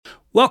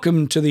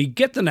Welcome to the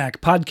Get the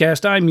Knack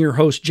podcast. I'm your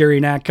host, Jerry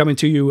Knack, coming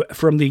to you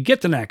from the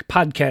Get the Knack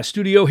podcast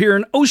studio here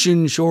in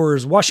Ocean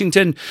Shores,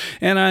 Washington.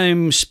 And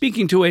I'm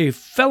speaking to a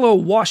fellow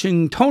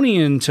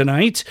Washingtonian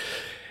tonight.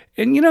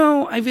 And you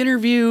know, I've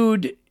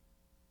interviewed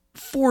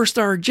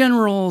four-star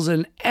generals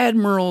and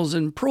admirals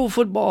and Pro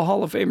Football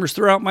Hall of Famers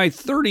throughout my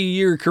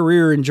 30-year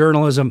career in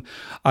journalism.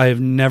 I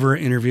have never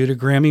interviewed a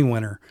Grammy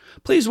winner.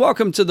 Please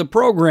welcome to the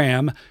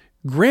program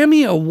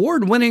Grammy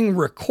award-winning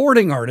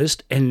recording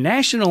artist and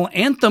national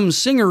anthem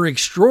singer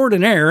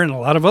extraordinaire and a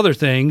lot of other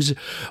things,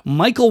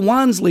 Michael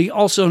Wansley,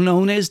 also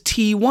known as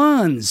T.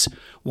 Wands.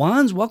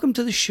 Wands, welcome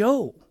to the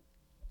show.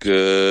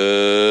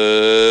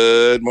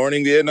 Good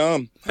morning,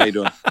 Vietnam. How you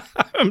doing?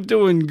 I'm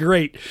doing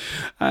great.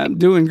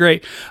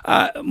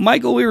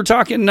 Michael, we were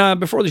talking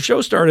before the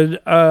show started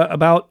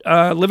about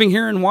living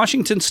here in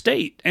Washington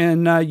State,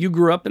 and you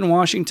grew up in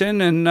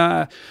Washington.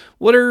 And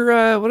what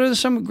are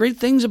some great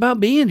things about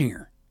being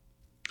here?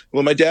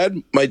 Well, my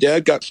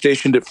dad got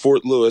stationed at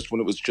Fort Lewis when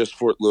it was just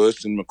Fort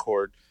Lewis and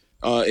McChord.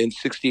 In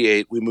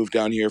 '68, we moved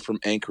down here from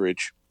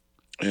Anchorage,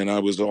 and I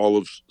was all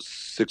of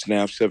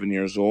 6.5, 7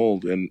 years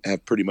old, and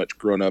have pretty much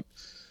grown up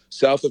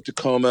south of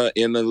Tacoma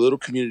in a little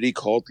community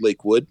called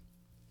Lakewood.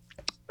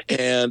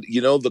 And,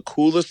 you know, the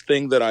coolest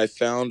thing that I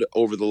found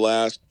over the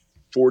last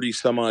 40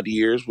 some odd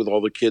years with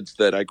all the kids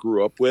that I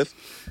grew up with,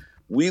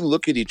 we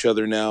look at each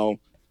other now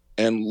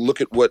and look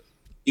at what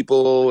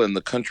people and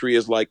the country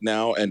is like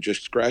now and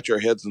just scratch our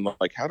heads and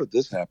like, how did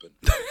this happen?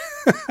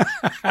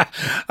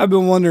 I've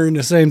been wondering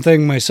the same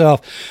thing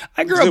myself.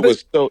 I grew up.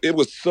 It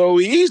was so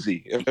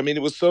easy. I mean,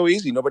 it was so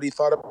easy. Nobody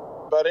thought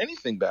about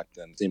anything back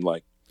then, it seemed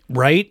like.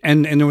 Right.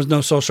 And there was no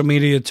social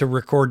media to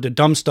record the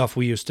dumb stuff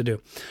we used to do.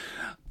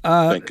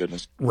 Thank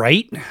goodness.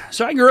 Right.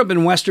 So I grew up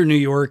in Western New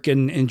York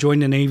and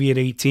joined the Navy at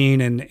 18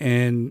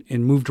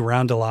 and moved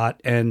around a lot.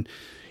 And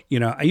you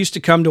know, I used to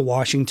come to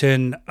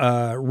Washington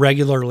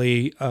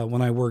regularly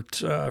when I worked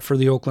for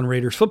the Oakland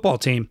Raiders football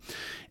team.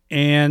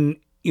 And,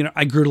 you know,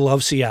 I grew to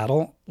love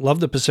Seattle,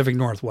 love the Pacific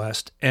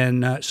Northwest.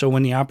 And so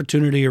when the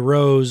opportunity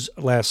arose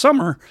last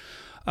summer,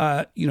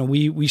 you know,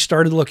 we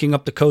started looking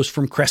up the coast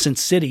from Crescent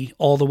City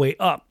all the way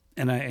up.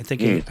 And I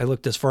think I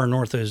looked as far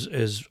north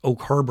as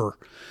Oak Harbor.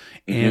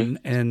 And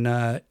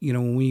you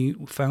know, when we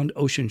found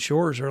Ocean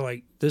Shores, we're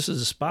like, this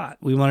is a spot.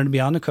 We wanted to be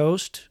on the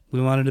coast.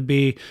 We wanted to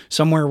be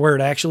somewhere where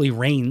it actually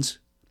rains.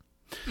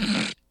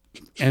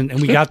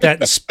 And we got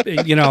that,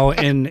 you know,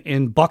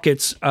 in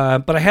buckets.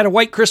 But I had a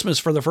white Christmas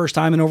for the first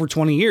time in over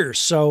 20 years.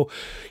 So,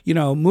 you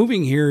know,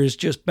 moving here has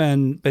just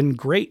been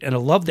great. And I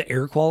love the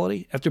air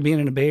quality after being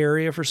in the Bay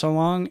Area for so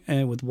long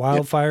and with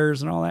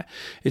wildfires and all that.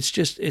 It's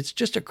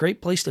just a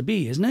great place to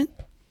be, isn't it?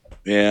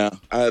 Yeah.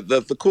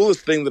 The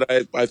coolest thing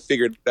that I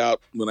figured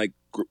out when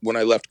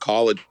I left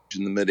college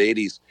in the mid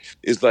 80s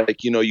is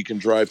like, you know, you can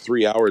drive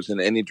 3 hours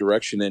in any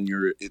direction and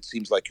it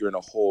seems like you're in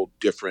a whole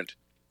different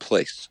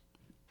place.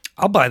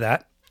 I'll buy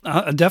that.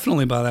 I'll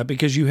definitely buy that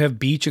because you have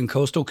beach and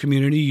coastal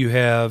community. You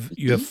have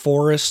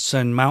forests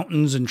and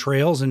mountains and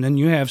trails, and then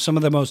you have some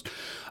of the most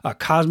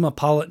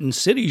cosmopolitan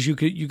cities you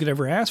could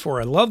ever ask for.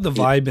 I love the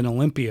vibe in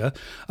Olympia.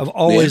 I've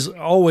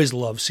always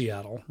loved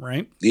Seattle,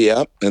 right?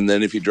 Yeah, and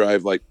then if you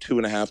drive like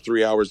 2.5,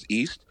 3 hours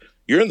east,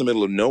 you're in the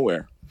middle of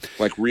nowhere,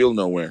 like real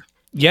nowhere.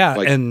 Yeah,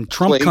 like and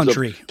Trump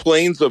country.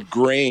 Plains of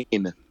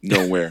grain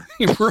nowhere.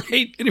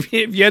 Right. And if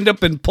you end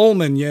up in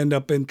Pullman, you end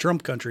up in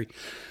Trump country.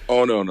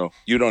 Oh, no.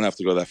 You don't have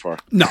to go that far.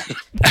 No,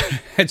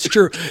 that's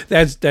true.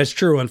 That's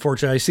true.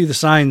 Unfortunately, I see the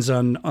signs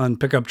on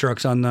pickup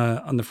trucks on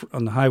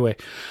the highway.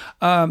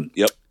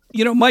 Yep.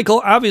 You know,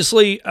 Michael,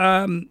 obviously,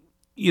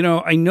 you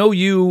know, I know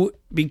you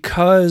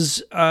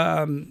because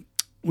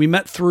we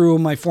met through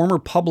my former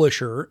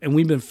publisher, and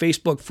we've been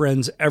Facebook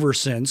friends ever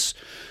since.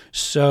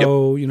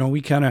 So, you know,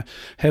 we kind of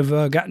have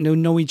gotten to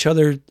know each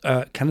other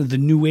kind of the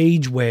new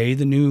age way,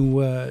 the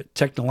new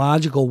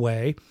technological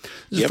way.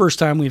 This is the first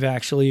time we've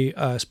actually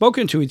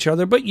spoken to each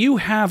other, but you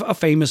have a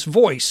famous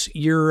voice.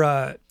 You're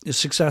a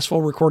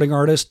successful recording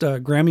artist,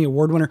 Grammy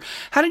Award winner.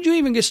 How did you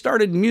even get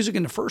started in music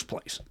in the first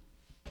place?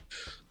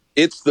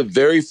 It's the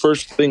very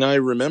first thing I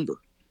remember.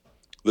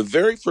 The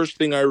very first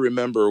thing I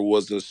remember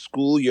was a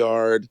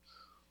schoolyard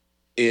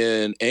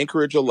in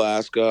Anchorage,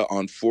 Alaska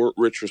on Fort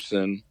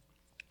Richardson.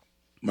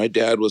 My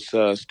dad was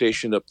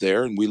stationed up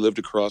there, and we lived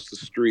across the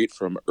street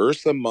from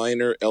Ursa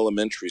Minor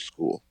Elementary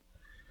School.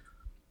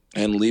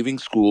 And leaving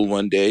school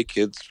one day,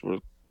 kids were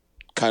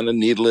kind of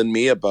needling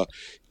me about.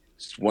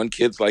 One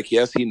kid's like,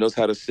 yes, he knows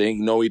how to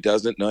sing. No, he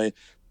doesn't. No,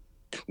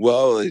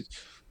 well,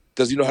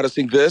 does he know how to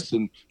sing this?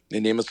 And they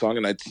name a song,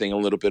 and I'd sing a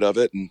little bit of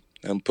it, and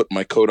I'm putting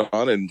my coat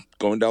on and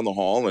going down the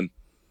hall, and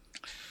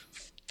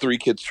 3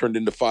 kids turned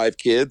into 5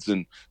 kids,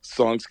 and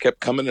songs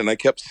kept coming, and I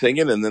kept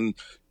singing, and then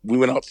we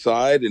went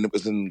outside, and it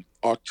was in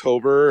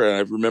October, and I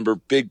remember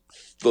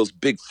those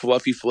big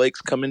fluffy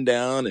flakes coming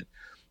down, and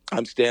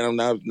I'm standing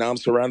now I'm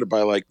surrounded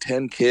by like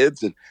 10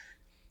 kids, and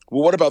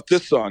well, what about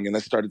this song? And I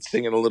started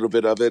singing a little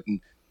bit of it,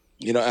 and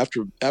you know,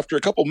 after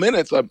a couple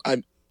minutes,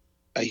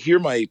 I hear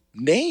my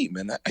name,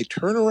 and I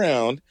turn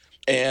around,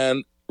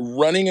 and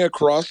running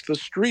across the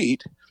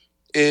street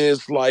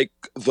is like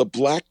the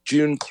Black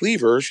June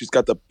Cleaver. She's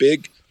got the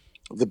big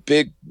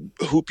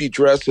hoopy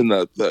dress and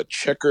the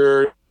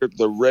checker,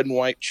 the red and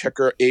white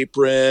checker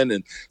apron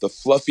and the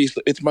fluffy.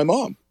 It's my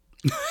mom.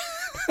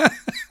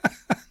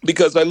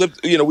 Because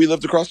we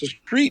lived across the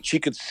street. She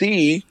could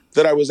see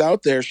that I was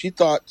out there. She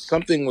thought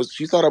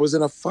I was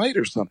in a fight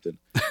or something.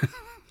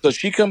 So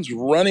she comes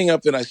running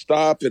up and I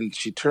stop and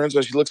she turns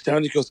around, she looks down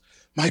and she goes,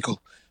 Michael,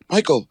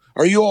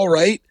 are you all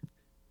right?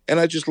 And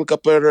I just look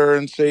up at her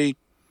and say,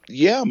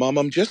 yeah, Mom,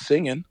 I'm just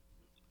singing.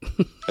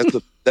 That's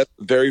the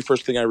very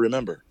first thing I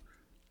remember.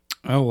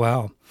 Oh,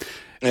 wow.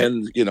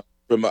 And,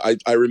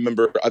 I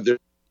remember there's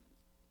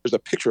a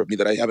picture of me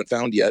that I haven't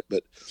found yet,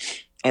 but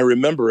I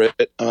remember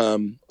it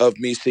of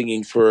me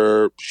singing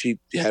she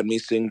had me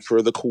sing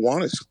for the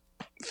Kiwanis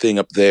thing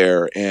up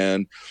there.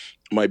 And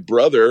my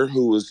brother,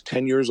 who was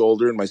 10 years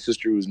older, and my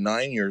sister, who was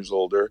 9 years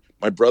older,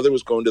 my brother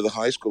was going to the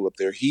high school up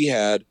there. He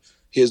had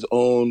his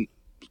own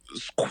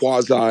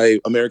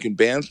quasi-American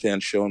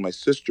Bandstand show, and my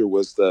sister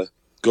was the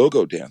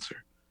go-go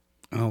dancer.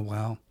 Oh,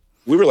 wow.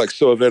 We were like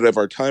so ahead of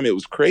our time. It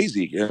was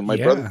crazy. And my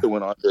brother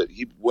went on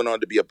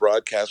to be a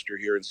broadcaster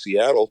here in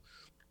Seattle.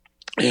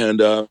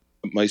 And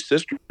my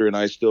sister and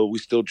I we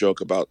still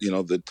joke about,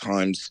 the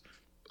times,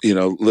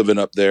 living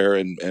up there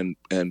and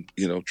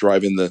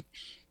driving the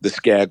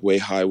Skagway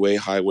Highway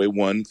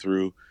 1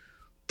 through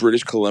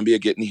British Columbia,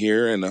 getting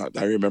here. And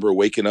I remember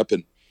waking up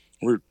and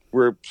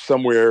we're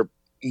somewhere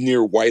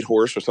near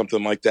Whitehorse or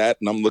something like that.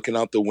 And I'm looking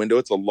out the window.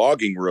 It's a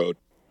logging road,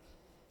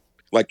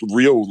 like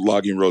real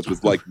logging roads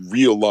with like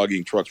real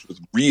logging trucks with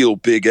real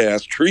big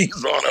ass trees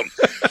on them.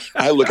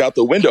 I look out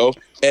the window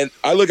and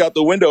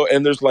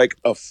there's like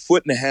a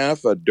foot and a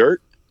half of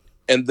dirt.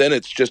 And then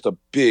it's just a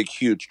big,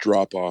 huge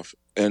drop off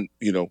and,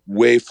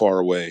 way far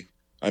away.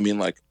 I mean,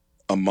 like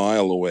a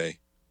mile away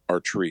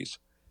are trees.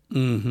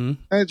 Mm-hmm.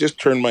 I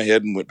just turned my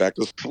head and went back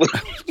to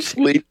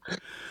sleep.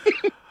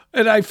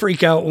 And I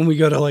freak out when we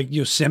go to like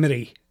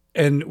Yosemite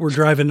and we're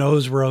driving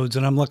those roads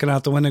and I'm looking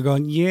out the window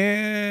going,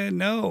 yeah,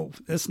 no,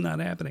 that's not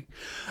happening.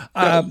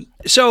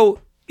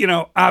 So,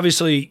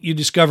 obviously you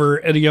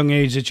discover at a young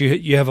age that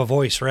you have a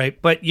voice, right?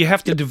 But you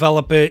have to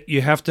develop it.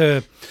 You have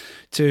to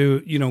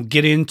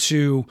get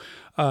into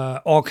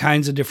all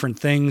kinds of different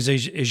things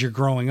as you're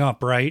growing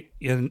up, right?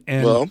 And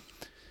well,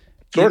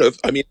 sort of.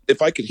 I mean,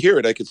 if I could hear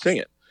it, I could sing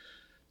it.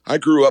 I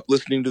grew up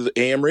listening to the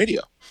AM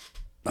radio.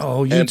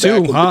 Oh, you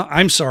too, huh?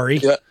 I'm sorry.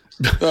 Yeah.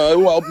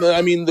 Well,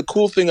 I mean, the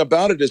cool thing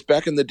about it is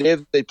back in the day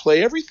they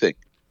play everything.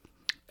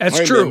 That's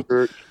true.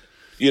 Remember,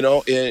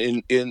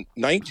 in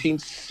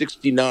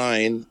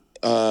 1969,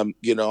 I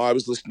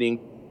was listening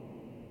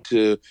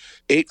to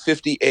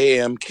 8:50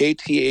 a.m.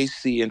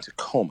 KTAC in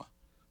Tacoma.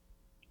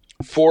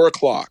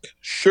 4:00,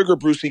 Sugar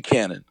Brucey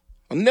Cannon.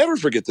 I'll never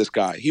forget this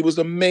guy. He was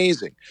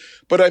amazing.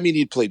 But I mean,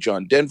 he'd play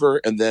John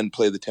Denver and then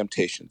play the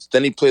Temptations.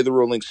 Then he'd play the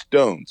Rolling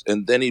Stones.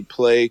 And then he'd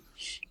play,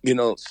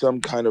 some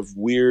kind of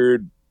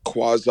weird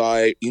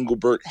quasi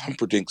Engelbert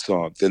Humperdinck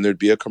song. Then there'd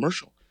be a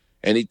commercial.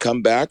 And he'd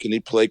come back and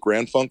he'd play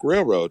Grand Funk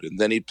Railroad. And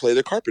then he'd play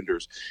the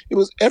Carpenters. It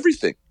was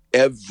everything.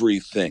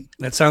 Everything.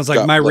 That sounds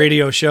like my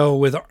radio show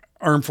with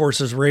Armed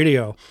Forces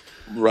Radio.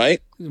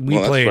 Right? We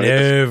played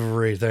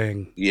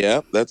everything. Yeah,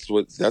 that's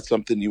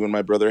something you and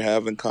my brother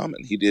have in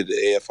common. He did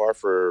AFR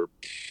for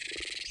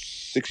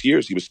 6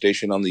 years. He was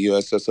stationed on the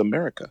USS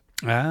America.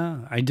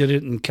 I did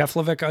it in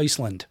Keflavik,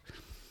 Iceland.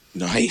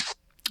 Nice.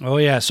 Oh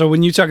yeah. So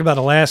when you talk about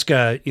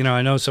Alaska,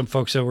 I know some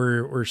folks that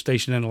were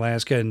stationed in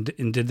Alaska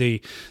and did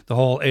the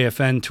whole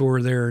AFN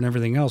tour there and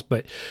everything else.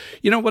 But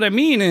what I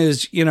mean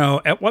is,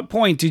 at what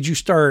point did you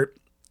start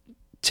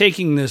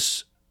taking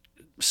this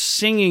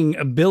singing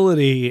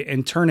ability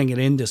and turning it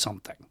into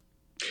something?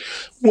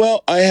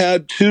 Well, I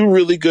had two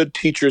really good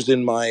teachers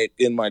in my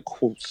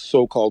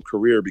so-called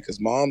career because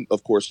Mom,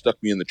 of course,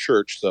 stuck me in the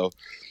church. So,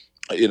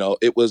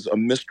 it was a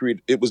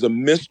mystery. It was a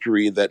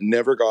mystery that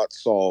never got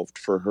solved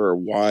for her.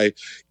 Why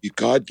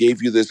God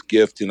gave you this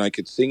gift and I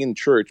could sing in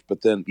church,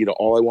 but then,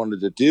 all I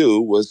wanted to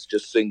do was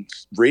just sing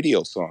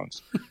radio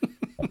songs.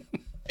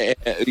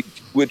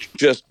 Which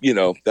just,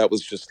 that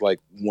was just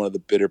like one of the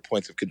bitter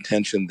points of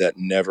contention that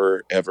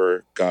never,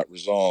 ever got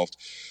resolved.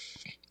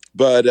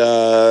 But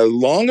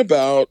long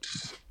about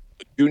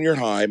junior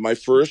high, my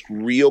first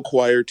real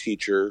choir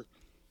teacher,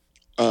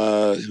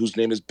 whose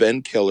name is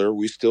Ben Killer,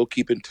 we still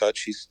keep in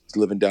touch. He's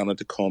living down in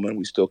Tacoma, and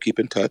we still keep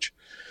in touch.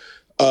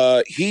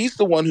 He's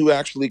the one who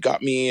actually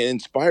got me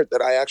inspired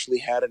that I actually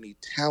had any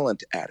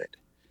talent at it.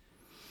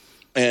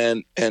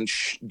 And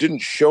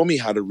didn't show me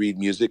how to read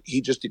music.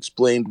 He just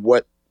explained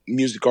what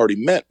music already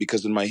meant,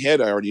 because in my head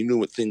I already knew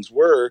what things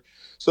were.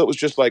 So it was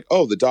just like,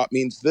 oh, the dot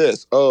means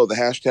this. Oh, the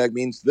hashtag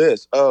means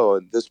this. Oh,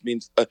 and this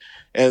means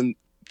and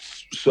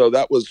so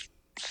that was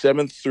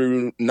 7th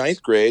through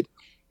 9th grade.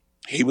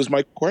 He was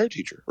my choir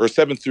teacher, or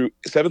 7th and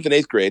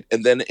 8th grade.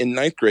 And then in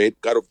 9th grade,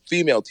 got a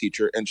female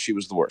teacher, and she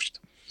was the worst.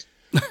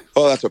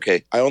 Oh, that's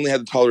okay. I only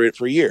had to tolerate it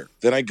for a year.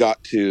 Then I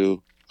got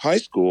to high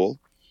school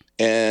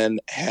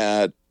and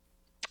had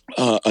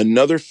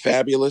another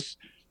fabulous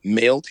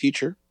male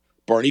teacher,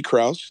 Barney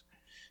Krause,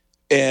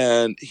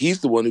 And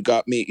he's the one who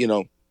got me,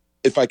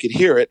 if I could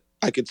hear it,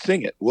 I could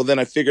sing it. Well, then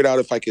I figured out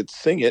if I could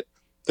sing it,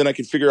 then I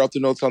could figure out the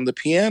notes on the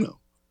piano.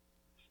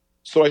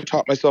 So I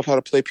taught myself how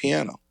to play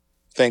piano,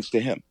 thanks to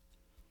him.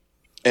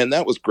 And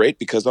that was great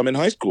because I'm in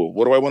high school.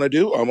 What do I want to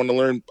do? I want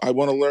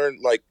to learn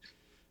like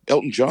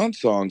Elton John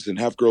songs and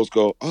have girls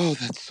go, "Oh,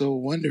 that's so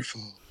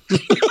wonderful."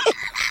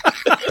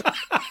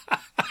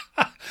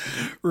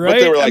 Right. But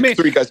there were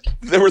three guys.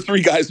 There were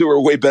three guys who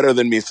were way better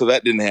than me, so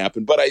that didn't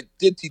happen. But I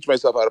did teach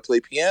myself how to play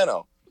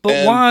piano.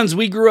 But Wands,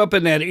 we grew up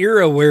in that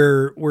era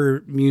where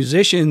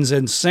musicians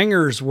and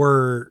singers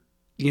were,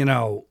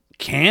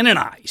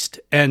 canonized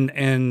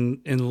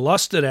and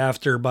lusted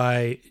after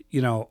by,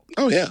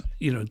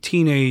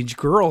 teenage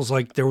girls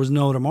like there was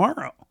no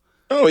tomorrow.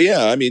 Oh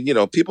yeah, I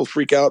mean, people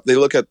freak out. They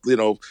look at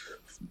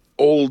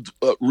old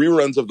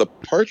reruns of the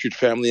Partridge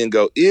Family and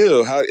go,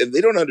 ew, how, and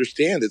they don't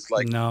understand. It's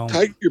like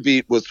Tiger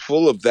Beat was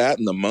full of that,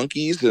 and the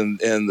Monkees and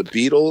the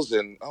Beatles,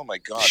 and oh my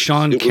God,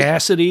 Sean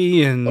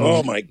Cassidy and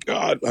oh my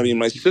God, I mean,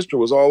 my sister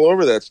was all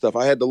over that stuff.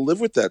 I had to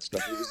live with that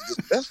stuff. It was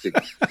disgusting.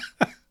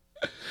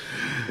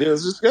 It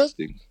was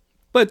disgusting.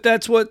 But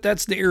that's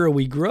the era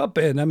we grew up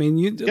in. I mean,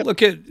 you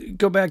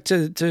go back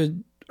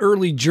to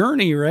early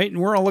Journey, right?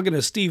 And we're all looking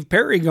at Steve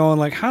Perry going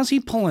like, how's he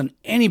pulling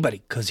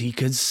anybody? Because he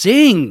could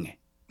sing.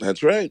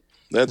 That's right.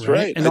 That's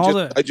right. And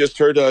I just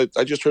heard a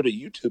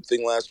YouTube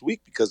thing last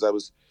week because I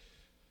was,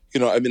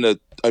 I've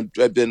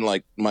been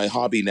like, my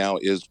hobby now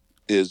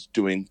is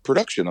doing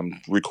production. I'm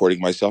recording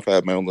myself. I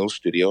have my own little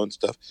studio and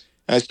stuff.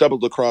 And I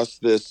stumbled across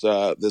this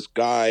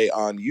guy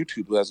on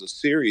YouTube who has a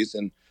series,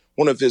 and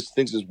one of his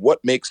things is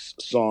what makes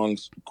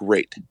songs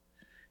great.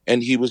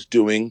 And he was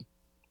doing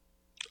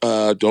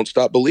Don't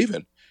Stop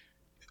Believin'.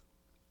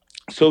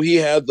 So he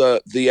had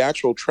the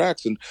actual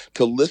tracks, and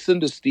to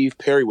listen to Steve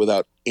Perry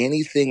without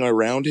anything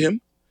around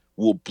him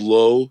will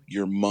blow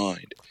your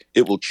mind.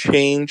 It will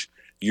change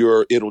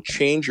it'll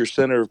change your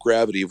center of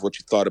gravity of what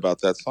you thought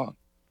about that song.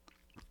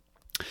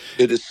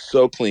 It is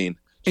so clean.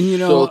 And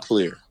so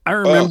clear. I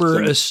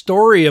remember a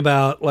story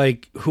about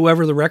like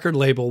whoever the record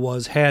label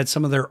was had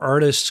some of their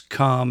artists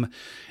come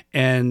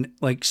and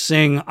like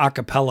sing a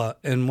cappella,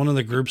 and one of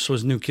the groups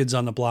was New Kids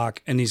on the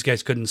Block, and these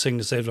guys couldn't sing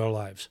to save their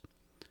lives.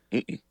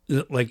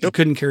 Like they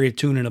couldn't carry a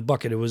tune in a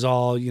bucket. It was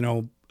all,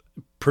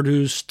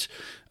 produced,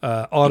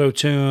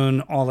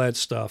 auto-tune, all that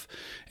stuff.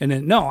 And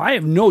then, I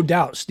have no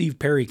doubt Steve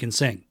Perry can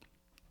sing.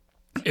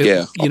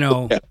 And,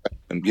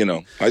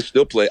 I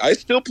still play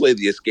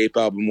the Escape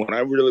album when I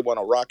really want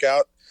to rock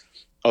out.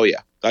 Oh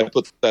yeah. I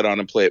put that on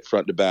and play it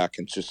front to back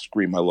and just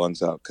scream my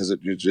lungs out. Cause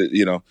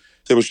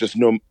there was just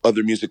no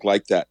other music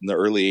like that in the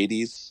early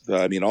 80s.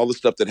 I mean, all the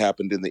stuff that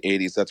happened in the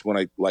 80s, that's when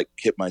I like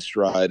hit my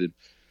stride and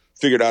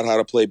figured out how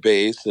to play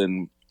bass.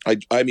 And I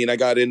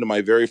got into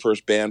my very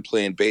first band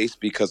playing bass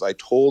because I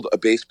told a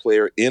bass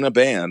player in a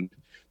band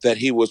that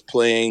he was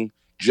playing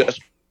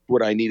just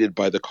what I needed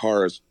by the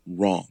Cars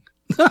wrong.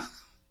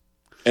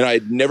 And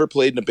I'd never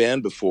played in a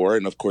band before.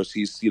 And of course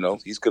he's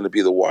going to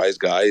be the wise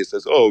guy. He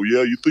says, "Oh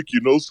yeah, you think you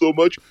know so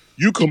much?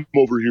 You come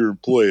over here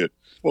and play it."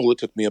 Well, it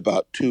took me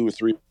about 2 or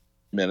 3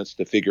 minutes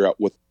to figure out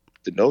what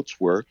the notes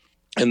were.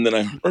 And then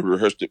I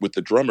rehearsed it with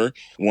the drummer.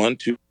 1,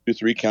 2,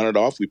 3, counted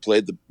off. We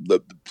played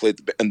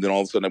and then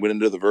all of a sudden I went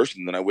into the verse,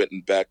 and then I went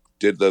and back,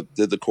 did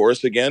the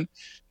chorus again,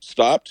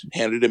 stopped,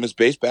 handed him his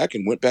bass back,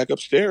 and went back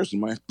upstairs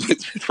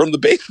from the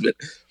basement.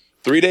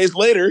 3 days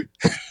later,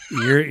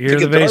 you're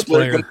the bass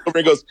player. Comes over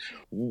and goes,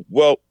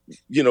 "Well,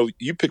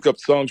 you picked up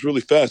songs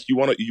really fast.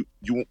 We're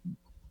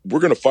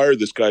going to fire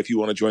this guy if you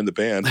want to join the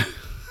band."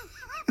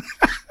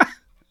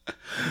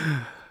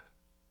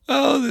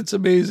 Oh, that's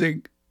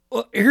amazing.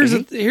 Well, here's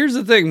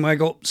the thing,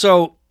 Michael.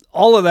 So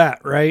all of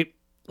that, right,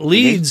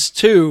 leads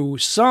to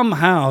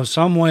somehow,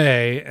 some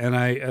way, and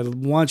I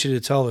want you to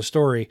tell the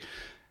story.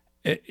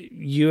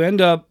 You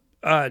end up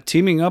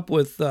teaming up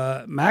with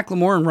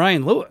Macklemore and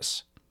Ryan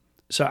Lewis.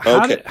 So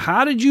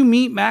how did you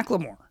meet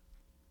Macklemore?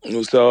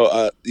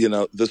 So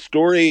the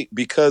story,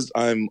 because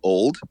I'm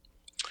old,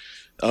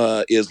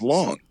 is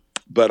long.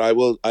 But I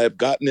have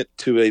gotten it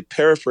to a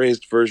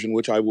paraphrased version,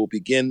 which I will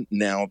begin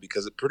now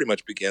because it pretty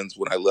much begins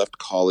when I left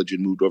college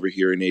and moved over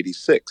here in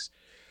 '86.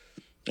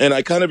 And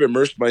I kind of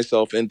immersed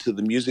myself into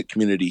the music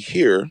community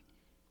here,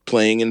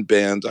 playing in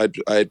bands. I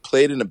had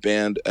played in a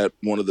band at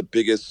one of the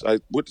biggest. I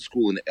went to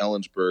school in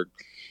Ellensburg,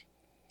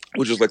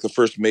 which is like the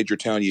first major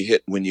town you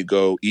hit when you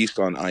go east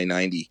on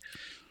I-90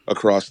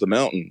 across the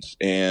mountains.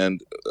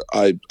 And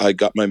I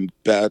got my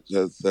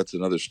that's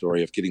another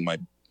story of getting my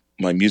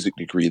music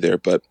degree there,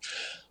 but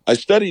I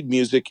studied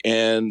music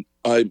and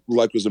I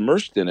was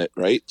immersed in it,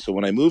 right? So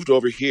when I moved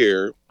over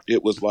here,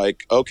 it was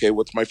like, okay,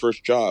 what's my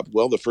first job?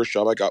 Well, the first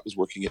job I got was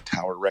working at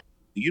Tower Records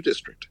in the U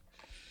District.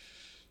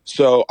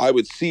 So I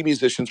would see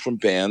musicians from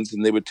bands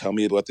and they would tell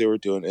me what they were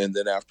doing. And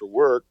then after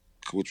work,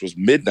 which was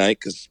midnight,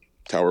 because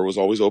Tower was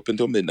always open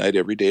till midnight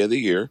every day of the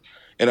year,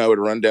 and I would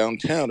run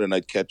downtown and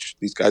I'd catch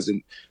these guys,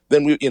 and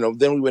then we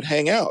would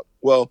hang out.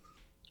 Well,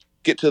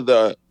 get to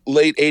the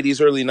late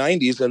 80s, early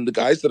 90s, and the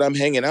guys that I'm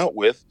hanging out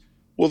with,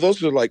 well,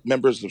 those are like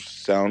members of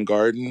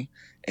Soundgarden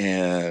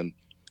and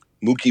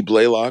Mookie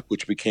Blaylock,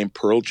 which became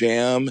Pearl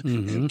Jam,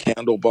 and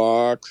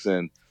Candlebox,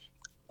 and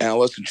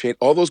Alice in Chains.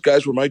 All those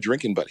guys were my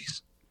drinking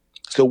buddies.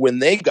 So when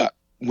they got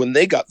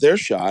their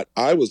shot,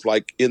 I was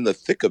like in the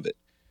thick of it.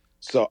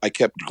 So I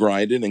kept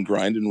grinding and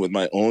grinding with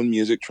my own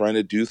music, trying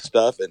to do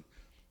stuff. And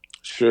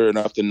sure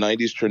enough, the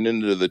 90s turned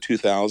into the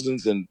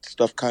 2000s and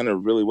stuff kind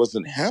of really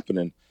wasn't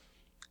happening.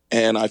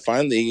 And I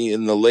finally,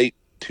 in the late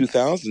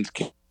 2000s,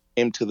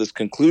 came to this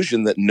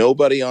conclusion that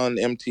nobody on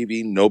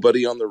MTV,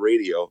 nobody on the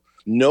radio,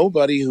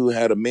 nobody who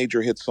had a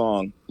major hit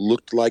song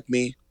looked like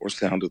me or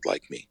sounded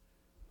like me.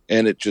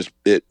 And it just,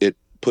 it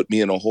put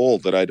me in a hole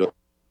that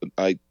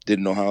I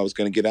didn't know how I was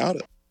going to get out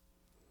of.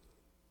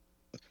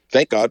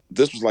 Thank God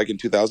this was like in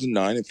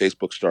 2009 and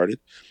Facebook started,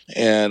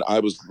 and I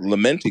was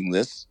lamenting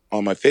this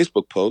on my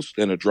Facebook post,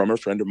 and a drummer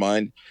friend of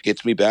mine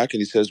hits me back and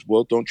he says,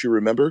 well, don't you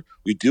remember?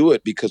 We do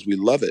it because we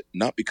love it,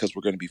 not because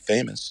we're going to be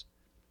famous.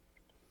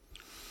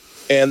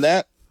 And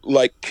that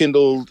like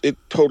kindled, it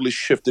totally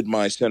shifted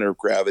my center of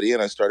gravity,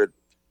 and I started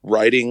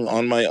writing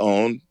on my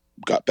own,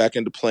 got back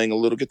into playing a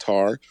little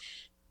guitar,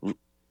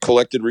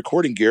 collected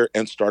recording gear,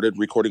 and started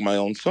recording my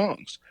own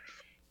songs.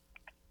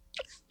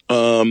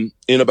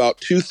 In about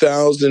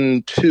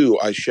 2002,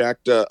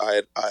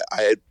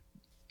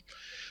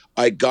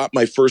 I got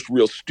my first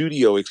real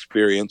studio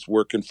experience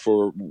working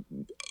for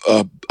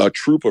a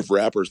troupe of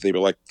rappers. They were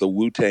like the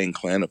Wu-Tang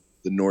Clan of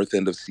the north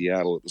end of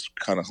Seattle. It was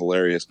kind of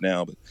hilarious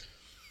now, but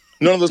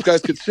none of those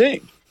guys could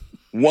sing.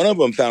 One of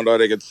them found out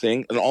I could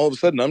sing, and all of a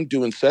sudden I'm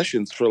doing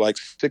sessions for like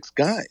 6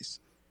 guys.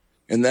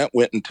 And that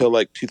went until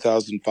like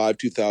 2005,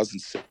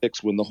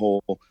 2006, when the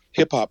whole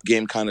hip-hop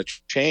game kind of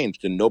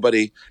changed, and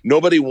nobody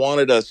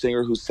wanted a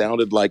singer who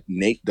sounded like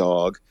Nate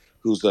Dogg,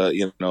 who's a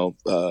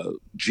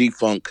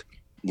G-Funk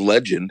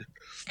legend,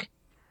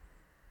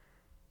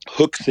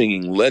 hook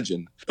singing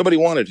legend. Nobody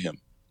wanted him.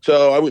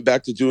 So I went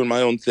back to doing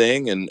my own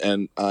thing,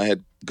 and I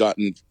had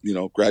gotten,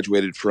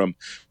 graduated from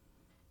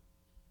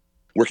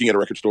working at a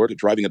record store to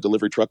driving a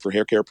delivery truck for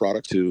hair care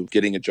products to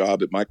getting a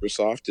job at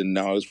Microsoft, and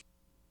now I was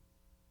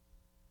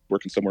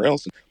working somewhere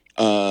else.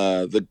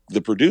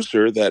 The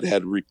producer that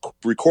had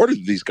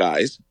recorded these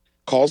guys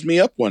calls me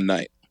up one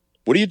night.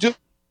 What are you doing?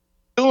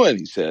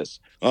 He says,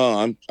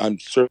 "Oh, I'm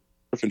surfing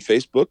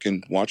Facebook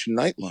and watching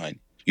Nightline.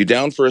 You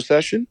down for a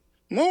session?"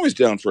 I'm always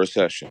down for a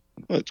session.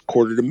 Well, it's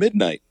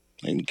 1:45. I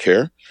didn't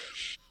care.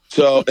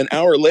 So an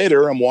hour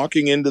later, I'm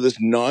walking into this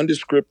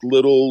nondescript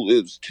little,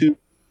 it was two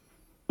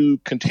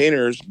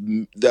containers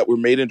that were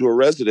made into a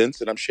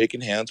residence, and I'm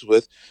shaking hands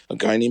with a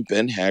guy named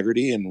Ben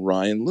Haggerty and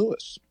Ryan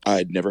Lewis. I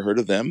had never heard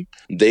of them.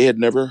 They had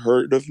never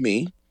heard of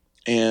me.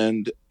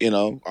 And,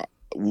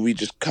 we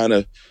just kind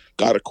of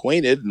got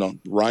acquainted, and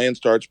Ryan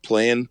starts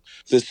playing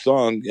this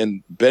song,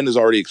 and Ben has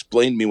already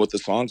explained me what the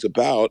song's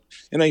about.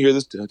 And I hear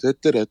this,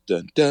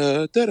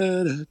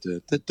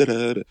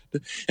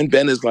 and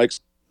Ben is like,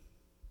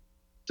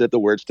 said the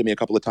words to me a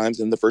couple of times,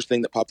 and the first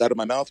thing that popped out of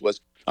my mouth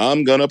was,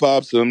 "I'm gonna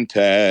pop some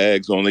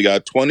tags, only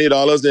got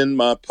 $20 in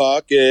my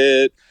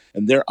pocket."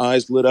 And their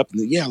eyes lit up,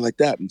 and yeah, like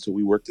that. And so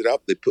we worked it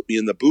out. They put me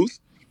in the booth.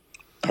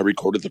 I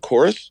recorded the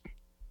chorus,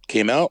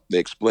 came out. They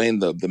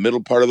explained the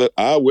middle part of it.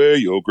 "I wear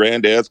your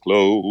granddad's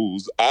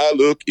clothes, I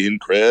look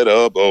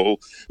incredible."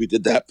 We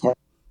did that part,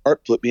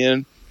 put me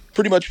in.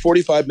 Pretty much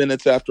 45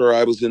 minutes after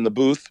I was in the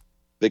booth,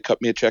 they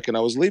cut me a check and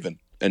I was leaving,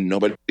 and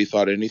nobody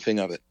thought anything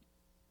of it.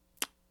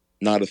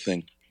 Not a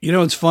thing.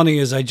 What's funny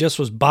is I just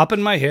was bopping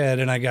my head,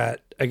 and I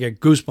got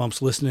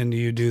goosebumps listening to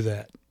you do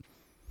that.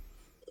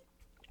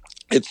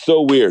 It's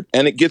so weird,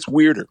 and it gets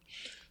weirder.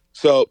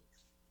 So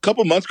a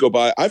couple months go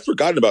by, I've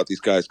forgotten about these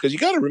guys, because you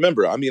got to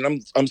remember, I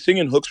mean, I'm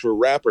singing hooks for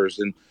rappers,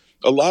 and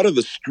a lot of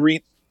the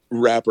street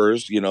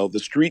rappers, the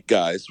street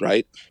guys,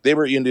 right? They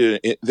were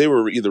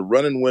either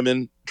running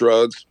women,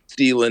 drugs,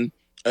 stealing.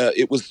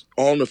 It was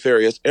all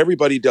nefarious.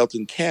 Everybody dealt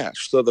in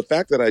cash. So the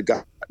fact that I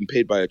got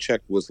paid by a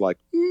check was like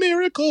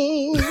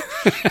miracle.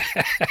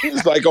 It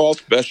was like all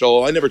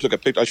special. I never took a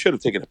picture. I should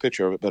have taken a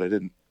picture of it, but I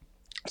didn't.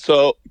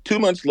 So 2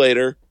 months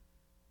later,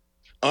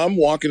 I'm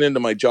walking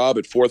into my job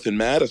at 4th and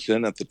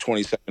Madison at the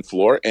 22nd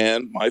floor,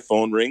 and my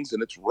phone rings,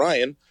 and it's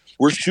Ryan.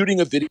 "We're shooting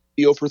a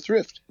video for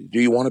Thrift. Do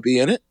you want to be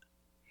in it?"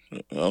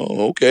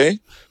 "Oh, okay."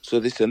 So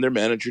they send their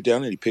manager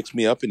down, and he picks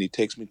me up, and he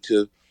takes me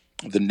to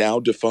the now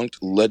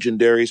defunct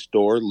legendary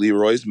store,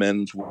 Leroy's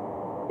Men's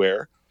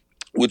Wear,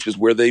 which is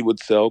where they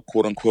would sell,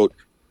 quote unquote,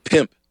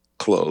 pimp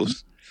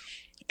clothes.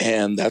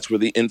 And that's where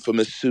the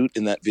infamous suit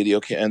in that video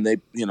came. And they,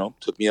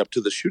 took me up to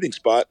the shooting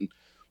spot, and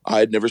I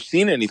had never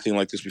seen anything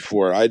like this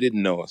before. I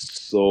didn't know a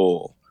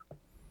soul.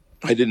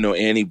 I didn't know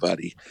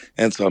anybody.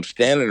 And so I'm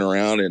standing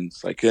around, and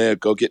it's like, "Hey,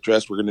 go get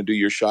dressed. We're going to do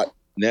your shot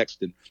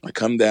next." And I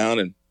come down,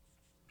 and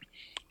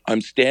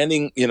I'm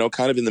standing,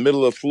 kind of in the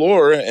middle of the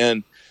floor,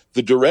 and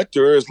the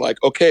director is like,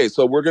 "Okay,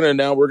 so we're going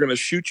to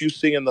shoot you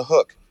singing the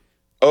hook."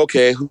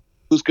 "Okay,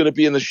 who's going to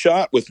be in the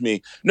shot with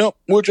me?" "No,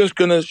 we're just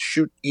going to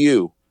shoot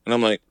you." And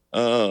I'm like,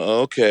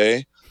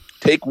 "Okay."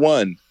 Take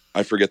 1,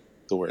 I forget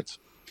the words.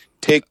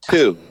 Take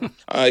 2,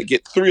 I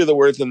get 3 of the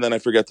words, and then I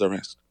forget the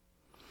rest.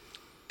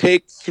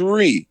 Take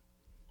 3,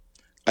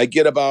 I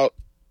get about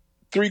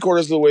 3/4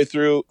 of the way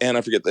through, and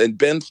I forget. And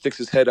Ben sticks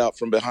his head out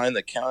from behind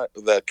the camera,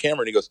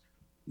 and he goes,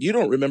 "You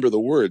don't remember the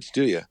words,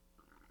 do you?"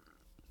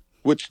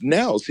 Which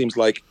now seems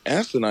like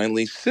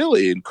asininely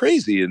silly and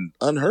crazy and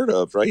unheard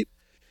of, right?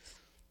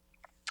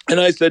 And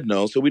I said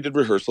no. So we did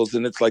rehearsals,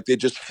 and it's like they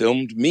just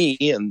filmed me,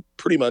 and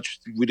pretty much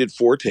we did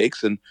 4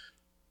 takes, and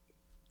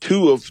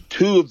two of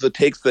the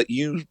takes that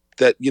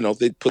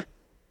they put.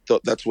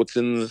 That's what's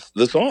in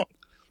the song.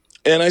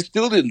 And I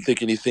still didn't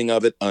think anything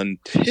of it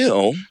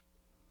until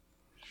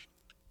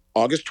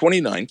August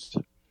 29th,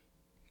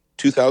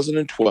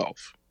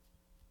 2012.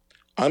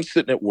 I'm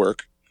sitting at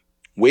work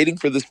waiting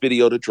for this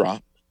video to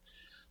drop.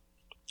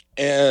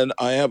 And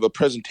I have a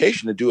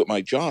presentation to do at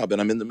my job.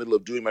 And I'm in the middle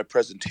of doing my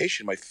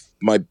presentation.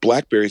 My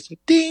BlackBerry said,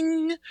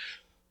 ding,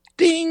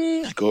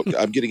 ding.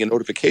 I'm getting a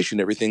notification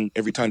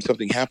every time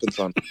something happens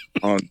on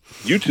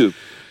YouTube.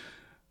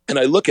 And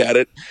I look at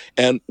it,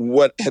 and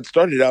what had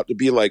started out to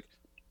be like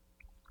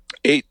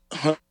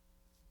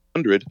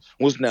 800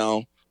 was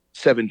now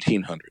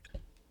 1,700.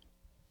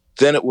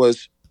 Then it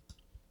was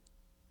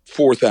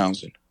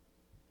 4,000.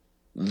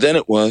 Then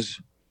it was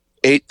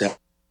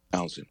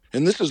 8,000.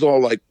 And this is all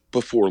like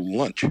before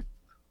lunch.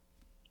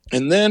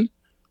 And then,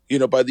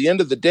 by the end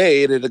of the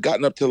day, it had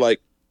gotten up to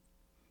like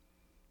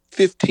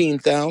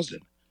 15,000.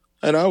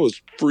 And I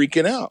was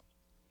freaking out.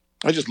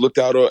 I just looked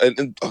out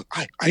and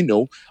I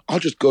know I'll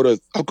go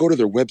to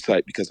their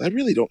website because I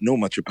really don't know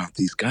much about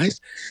these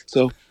guys.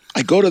 So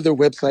I go to their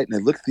website and I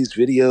look at these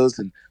videos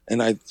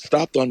and I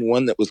stopped on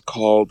one that was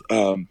called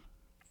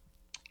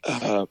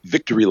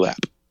Victory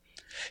Lap.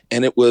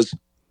 And it was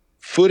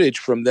footage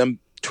from them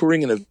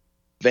touring in a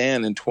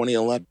van in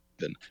 2011.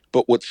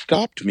 But what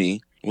stopped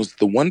me was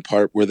the one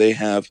part where they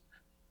have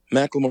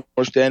Macklemore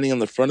standing on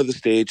the front of the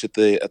stage at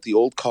the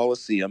old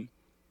Coliseum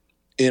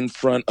in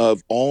front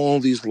of all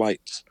these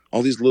lights,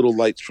 all these little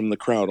lights from the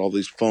crowd, all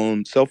these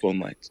cell phone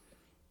lights.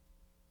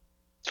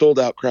 Sold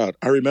out crowd.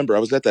 I remember I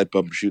was at that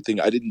Bumbershoot thing.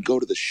 I didn't go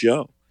to the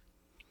show,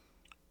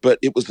 but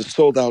it was a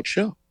sold out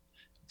show.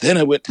 Then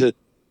I went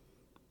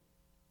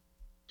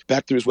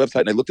back through his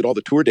website and I looked at all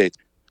the tour dates.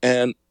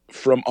 And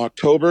from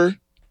October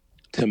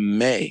to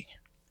May,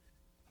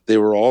 they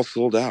were all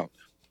sold out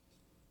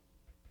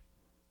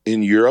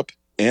in Europe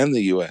and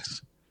the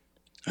US.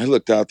 I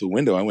looked out the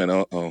window. I went,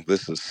 oh,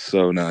 this is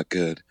so not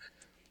good.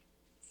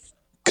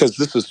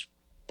 Because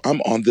I'm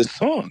on this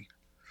song.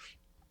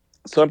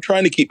 So I'm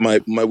trying to keep my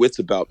wits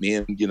about me.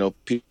 And,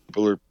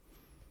 people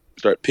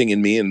start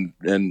pinging me and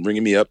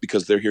ringing me up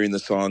because they're hearing the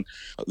song.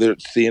 They're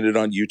seeing it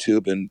on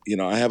YouTube. And,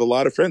 I have a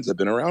lot of friends that have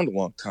been around a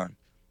long time.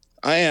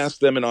 I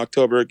asked them in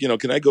October,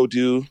 can I go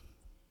do,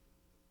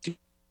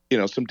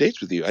 some dates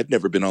with you? I'd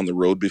never been on the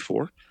road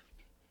before.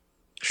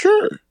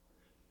 Sure.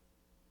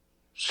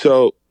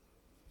 So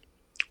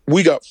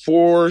we got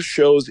 4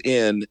 shows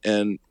in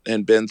and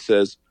Ben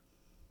says,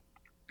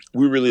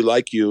 we really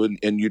like you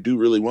and you do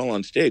really well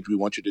on stage. We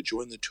want you to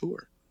join the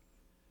tour.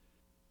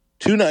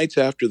 2 nights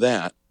after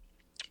that,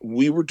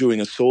 we were doing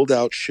a sold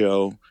out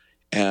show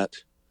at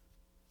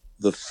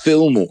the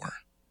Fillmore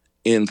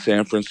in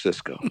San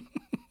Francisco.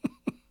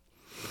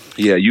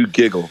 Yeah, you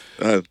giggle.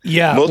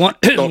 Yeah, one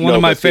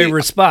of my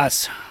favorite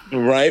spots.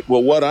 Right.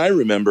 Well, what I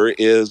remember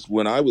is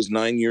when I was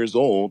 9 years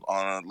old,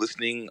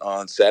 listening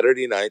on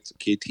Saturday nights at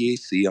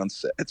KTAC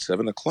at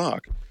 7:00,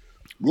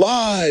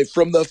 live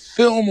from the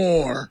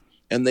Fillmore,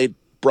 and they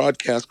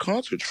broadcast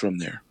concerts from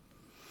there.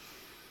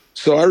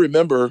 So I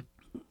remember.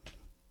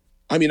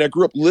 I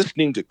grew up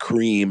listening to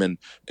Cream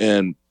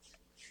and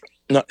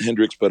not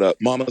Hendrix, but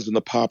Mamas and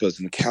the Papas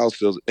and the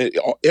Cowsills,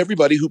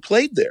 everybody who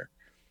played there.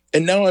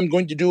 And now I'm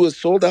going to do a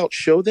sold out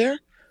show there.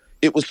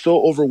 It was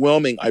so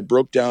overwhelming. I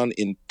broke down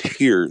in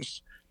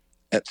tears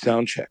at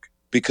soundcheck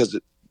because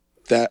at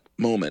that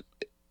moment,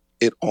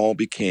 it all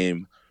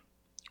became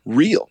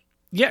real.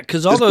 Yeah,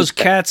 because all those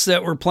cats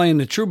that were playing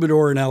the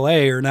Troubadour in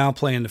L.A. are now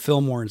playing the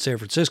Fillmore in San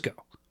Francisco.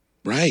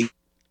 Right.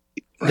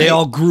 They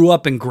all grew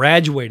up and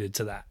graduated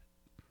to that.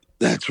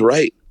 That's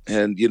right.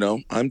 And,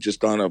 I'm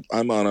just I'm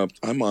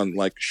on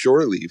like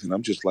shore leave and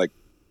I'm just like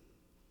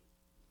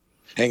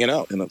hanging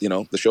out. And,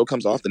 the show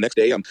comes off the next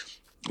day. I'm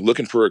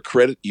looking for a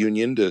credit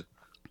union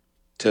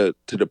to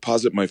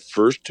deposit my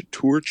first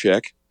tour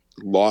check,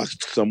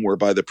 lost somewhere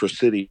by the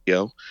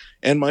Presidio,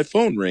 and my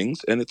phone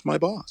rings and it's my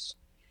boss.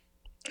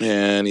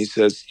 And he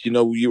says,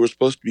 you were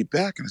supposed to be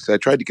back. And I said, I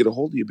tried to get a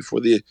hold of you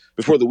before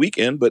the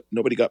weekend, but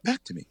nobody got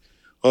back to me.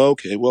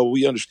 Okay, well,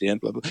 we understand.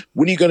 Blah, blah.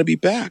 When are you going to be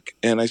back?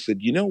 And I said,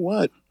 you know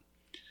what?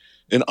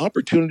 An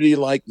opportunity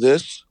like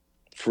this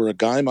for a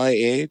guy my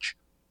age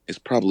is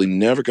probably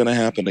never going to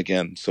happen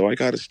again. So I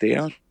got to stay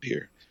out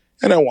here.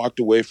 And I walked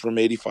away from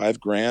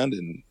 $85,000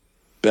 and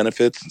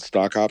benefits and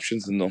stock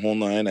options and the whole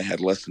nine. I had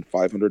less than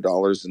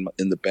 $500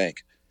 in the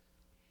bank.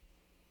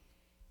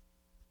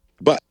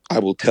 But I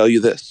will tell you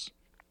this.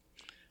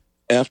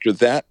 After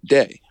that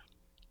day,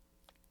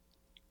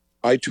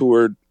 I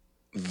toured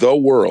the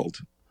world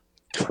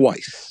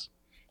twice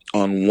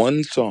on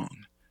one song.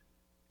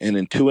 And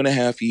in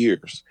 2.5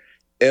 years,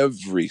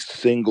 every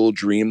single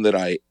dream that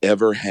I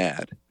ever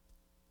had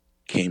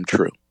came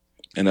true.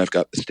 and I've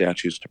got the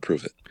statues to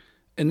prove it.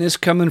 And this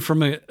coming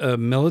from a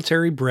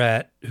military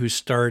brat who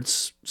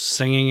starts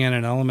singing in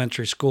an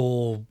elementary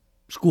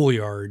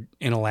schoolyard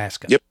in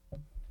Alaska. Yep.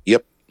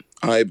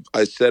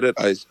 I said it.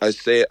 I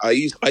say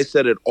it. I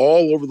said it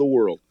all over the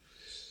world.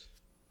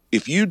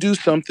 If you do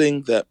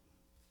something that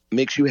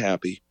makes you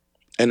happy,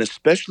 and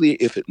especially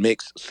if it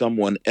makes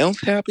someone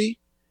else happy,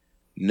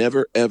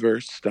 never ever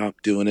stop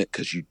doing it,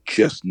 because you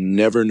just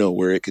never know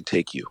where it could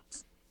take you.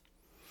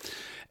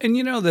 And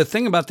the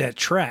thing about that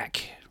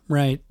track,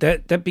 right?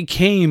 That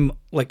became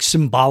like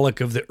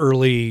symbolic of the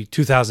early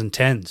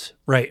 2010s,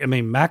 right? I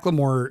mean,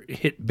 Macklemore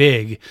hit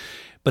big,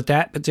 but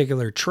that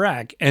particular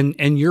track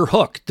and your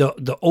hook,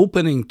 the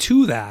opening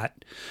to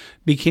that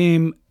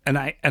became, and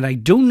I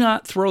do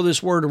not throw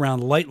this word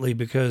around lightly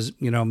because,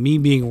 me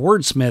being a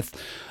wordsmith,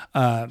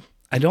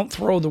 I don't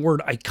throw the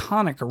word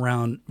iconic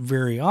around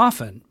very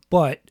often,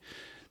 but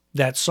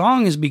that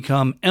song has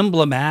become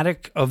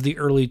emblematic of the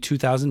early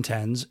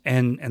 2010s,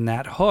 and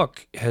that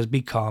hook has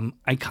become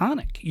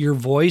iconic. Your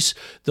voice,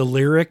 the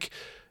lyric,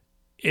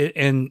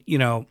 and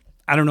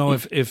I don't know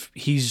if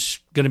he's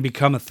going to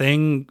become a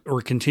thing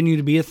or continue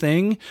to be a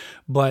thing,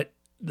 but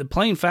the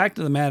plain fact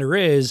of the matter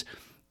is,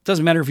 it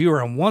doesn't matter if you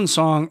are on one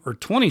song or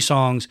 20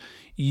 songs,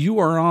 you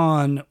are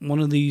on one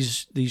of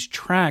these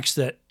tracks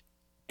that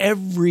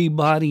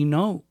everybody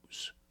knows.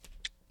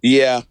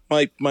 Yeah,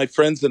 my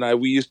friends and I,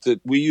 we used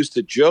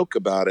to joke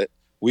about it.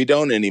 We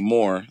don't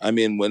anymore. I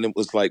mean, when it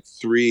was like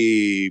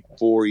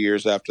 3-4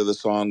 years after the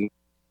song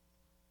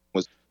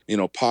was,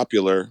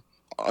 popular.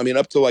 I mean,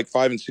 up to like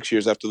 5 and 6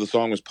 years after the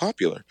song was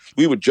popular,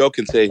 we would joke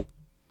and say,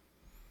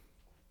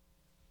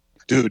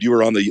 "Dude, you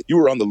were on the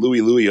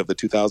Louie of the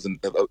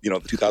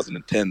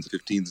 2010s,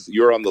 15s.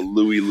 You're on the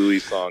Louie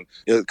song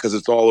because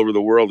it's all over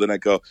the world." And I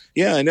go,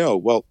 "Yeah, I know.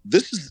 Well,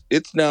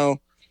 it's now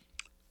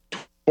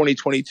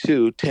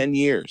 2022, 10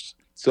 years.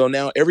 So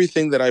now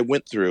everything that I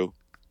went through,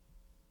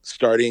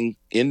 starting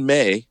in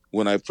May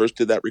when I first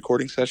did that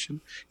recording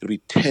session, it'll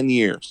be 10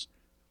 years."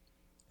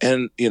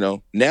 And,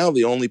 now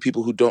the only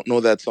people who don't know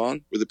that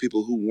song were the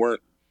people who weren't,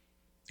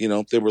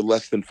 they were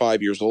less than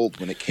 5 years old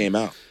when it came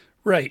out.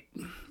 Right.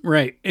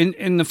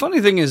 And the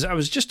funny thing is, I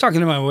was just talking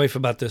to my wife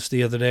about this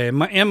the other day,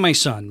 and my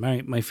son,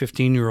 my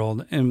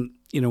 15-year-old, and,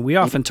 we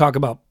often talk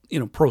about,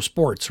 pro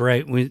sports,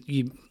 right?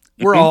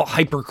 We're all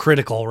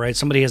hypercritical, right?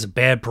 Somebody has a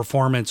bad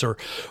performance, or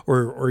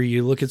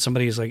you look at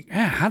somebody who's like,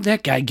 how'd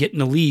that guy get in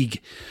the league?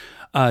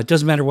 It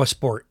doesn't matter what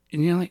sport.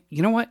 And you're like,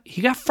 you know what?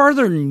 He got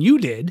farther than you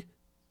did.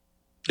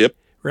 Yep.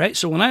 Right.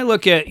 So when I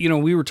look at,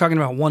 we were talking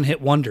about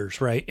one-hit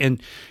wonders, right?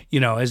 And,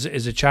 as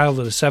a child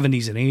of the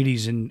 70s and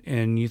 80s,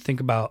 and you think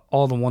about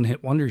all the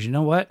one-hit wonders, you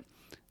know what?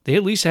 They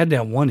at least had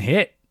that one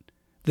hit.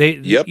 They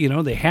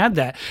had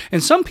that.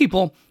 And some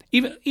people,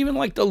 even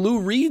like the Lou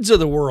Reeds of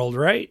the world,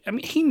 right? I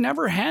mean, he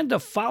never had to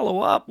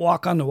follow up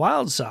Walk on the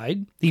Wild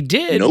Side. He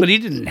did, Nope. But he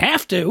didn't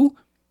have to,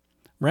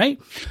 right?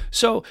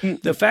 So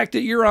the fact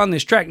that you're on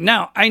this track,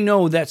 now I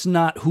know that's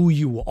not who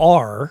you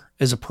are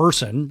as a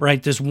person,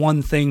 right? This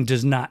one thing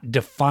does not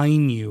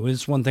define you.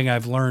 It's one thing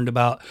I've learned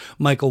about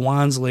Michael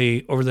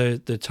Wansley over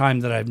the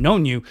time that I've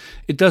known you.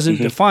 It doesn't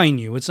define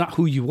you. It's not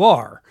who you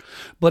are.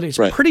 But it's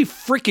pretty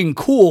freaking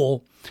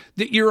cool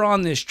that you're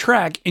on this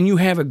track and you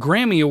have a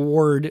Grammy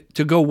Award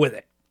to go with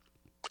it.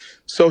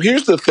 So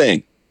here's the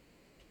thing.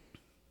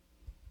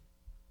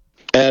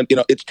 And,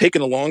 it's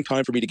taken a long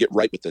time for me to get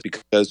right with this,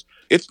 because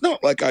it's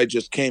not like I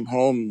just came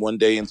home one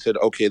day and said,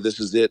 okay,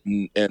 this is it,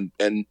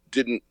 and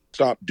didn't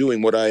stop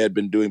doing what I had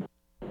been doing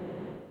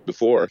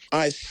before.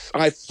 I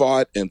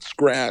fought and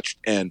scratched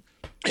and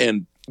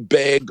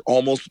begged,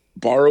 almost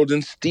borrowed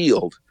and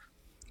stealed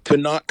to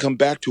not come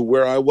back to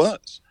where I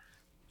was.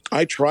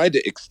 I tried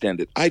to extend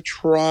it. I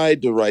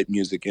tried to write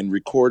music and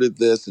recorded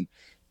this and,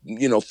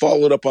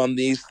 followed up on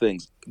these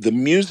things. The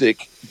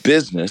music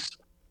business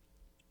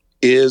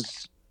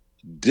is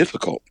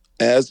difficult,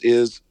 as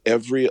is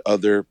every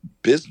other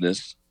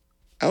business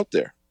out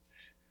there.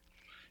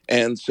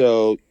 And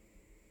so,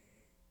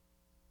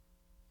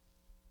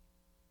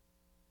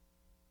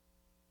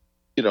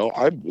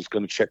 I was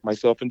going to check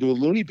myself into a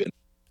loony bin.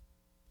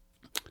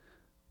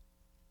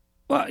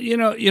 Well,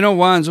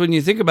 Wands, when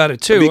you think about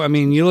it too, I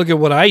mean, you look at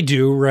what I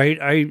do, right?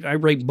 I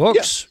write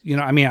books,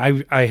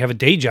 Yeah. I have a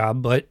day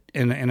job, but,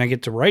 and I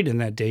get to write in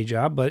that day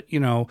job, but,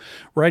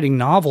 writing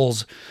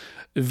novels,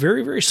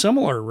 very, very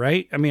similar,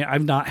 right? I mean,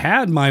 I've not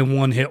had my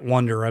one-hit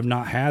wonder. I've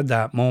not had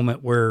that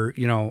moment where,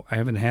 I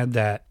haven't had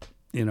that,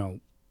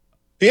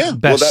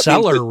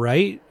 bestseller,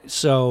 right?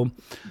 So,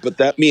 but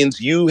that means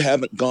you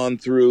haven't gone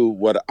through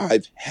what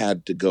I've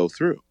had to go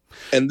through.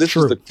 And this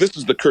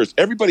is the curse.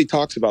 Everybody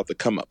talks about the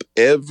come up.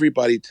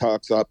 Everybody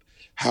talks up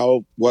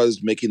how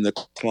was making the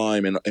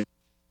climb and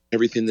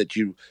everything that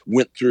you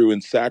went through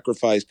and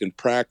sacrificed and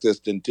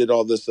practiced and did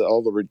all this,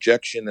 all the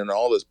rejection and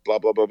all this blah,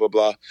 blah, blah, blah,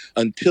 blah,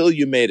 until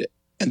you made it.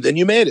 And then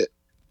you made it.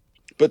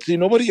 But see,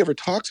 nobody ever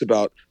talks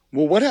about,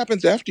 well, what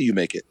happens after you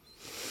make it?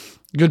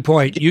 Good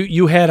point.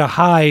 You had a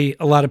high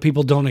a lot of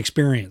people don't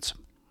experience.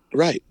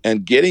 Right.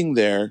 And getting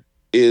there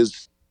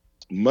is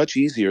much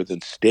easier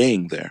than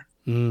staying there.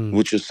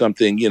 which is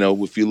something, you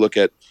know, if you look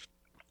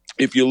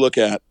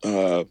at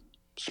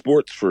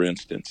sports, for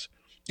instance,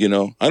 you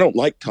know, I don't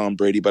like Tom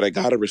Brady, but I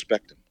got to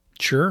respect him.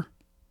 Sure.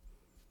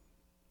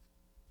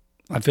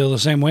 I feel the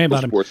same way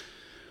about him.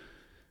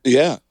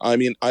 Yeah. I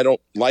mean, I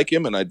don't like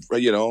him, and I'd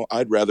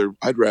rather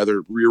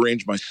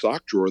rearrange my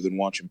sock drawer than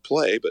watch him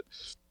play,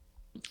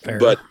 Fair.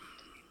 But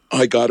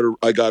I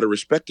gotta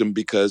respect him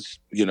because,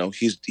 you know,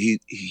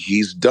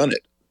 he's done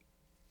it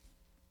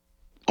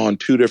on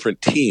 2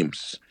 different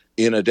teams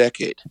in a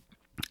decade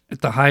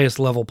at the highest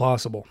level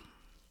possible.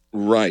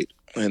 Right.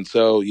 And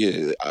so,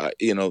 you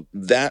know,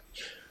 that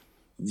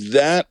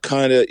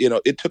kind of, you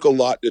know, it took a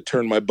lot to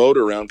turn my boat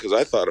around, because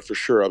I thought for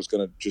sure I was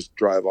going to just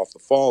drive off the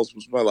falls.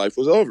 My life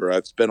was over.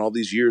 I've spent all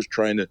these years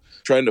trying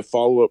to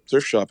follow up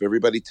Thrift Shop.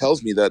 Everybody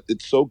tells me that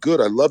it's so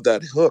good. I love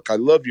that hook. I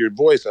love your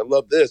voice. I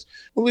love this.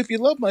 Well, if you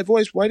love my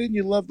voice, why didn't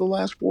you love the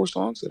last 4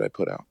 songs that I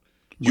put out?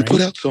 You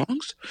put out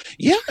songs?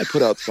 Yeah, I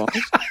put out songs.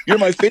 You're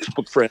my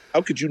Facebook friend.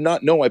 How could you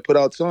not know I put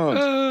out songs?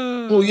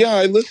 Well, yeah,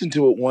 I listened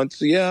to it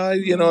once. Yeah,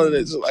 you know, and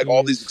it's like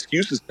all these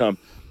excuses come.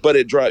 But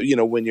it drives, you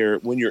know, when you're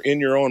in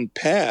your own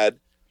pad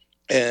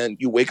and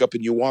you wake up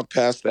and you walk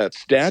past that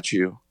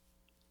statue,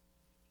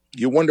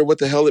 you wonder what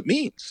the hell it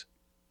means.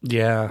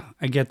 Yeah,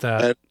 I get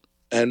that.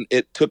 And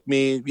it took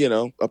me, you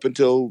know, up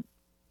until,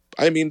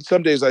 I mean,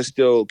 some days I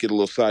still get a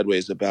little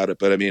sideways about it.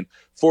 But I mean,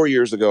 4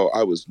 years ago,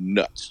 I was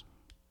nuts.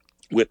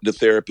 Went to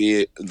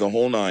therapy, the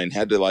whole nine. I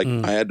had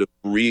to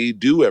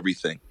redo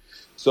everything.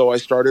 So I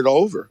started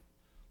over.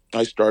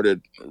 I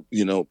started,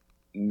 you know,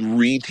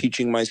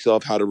 reteaching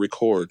myself how to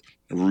record,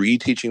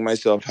 reteaching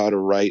myself how to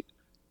write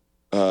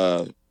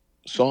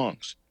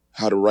songs,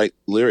 how to write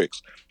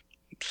lyrics.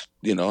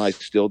 You know, I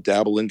still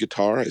dabble in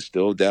guitar. I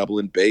still dabble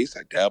in bass.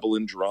 I dabble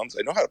in drums.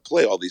 I know how to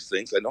play all these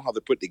things. I know how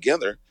they're put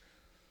together.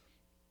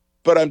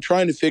 But I'm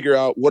trying to figure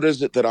out what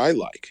is it that I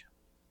like,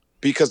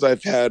 because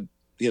I've had,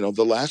 you know,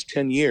 the last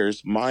 10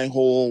 years, my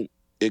whole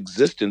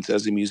existence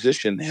as a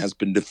musician has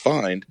been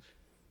defined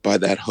by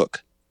that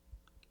hook.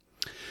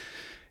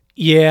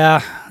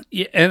 Yeah,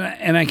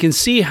 and I can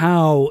see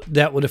how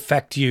that would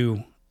affect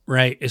you,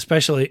 right?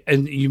 Especially,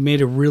 and you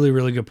made a really,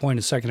 really good point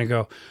a second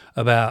ago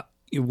about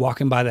you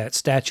walking by that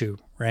statue,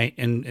 right?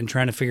 And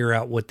trying to figure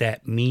out what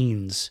that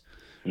means,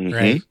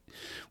 right?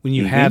 When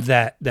you have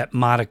that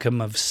modicum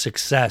of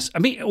success, I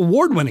mean,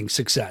 award-winning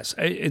success.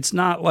 It's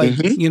not like,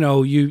 you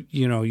know,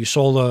 you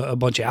sold a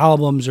bunch of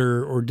albums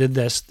or did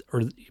this,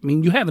 or, I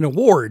mean, you have an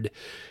award,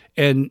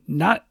 and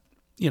not,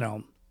 you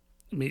know,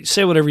 I mean,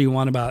 say whatever you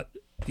want about,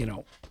 you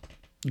know,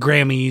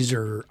 Grammys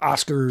or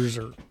Oscars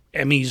or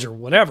Emmys or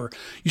whatever.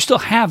 You still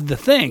have the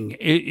thing.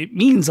 It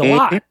means a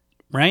lot.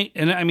 Right.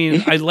 And I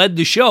mean, I led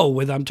the show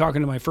with, I'm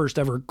talking to my first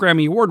ever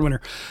Grammy Award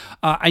winner.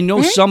 I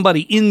know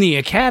somebody in the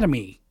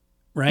Academy,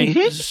 right?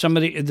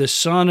 Somebody, the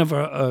son of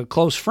a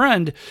close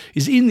friend,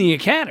 is in the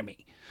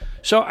Academy.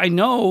 So I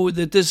know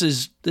that this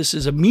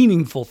is a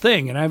meaningful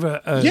thing. And I have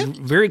a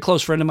very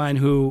close friend of mine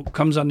who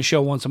comes on the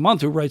show once a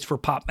month, who writes for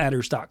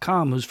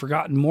popmatters.com, who's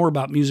forgotten more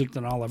about music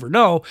than I'll ever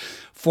know,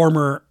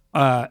 former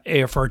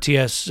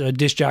AFRTS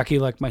disc jockey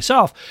like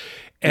myself.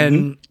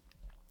 And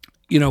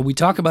you know, we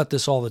talk about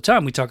this all the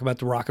time. We talk about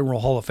the Rock and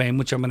Roll Hall of Fame,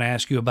 which I'm going to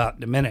ask you about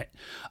in a minute.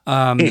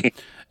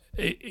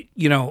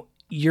 You know,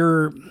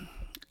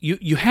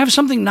 you have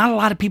something not a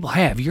lot of people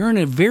have. You're in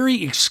a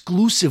very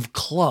exclusive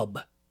club.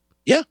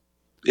 Yeah.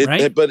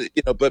 Right?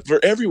 But for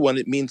everyone,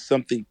 it means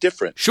something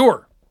different.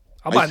 Sure.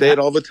 I say it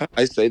all the time.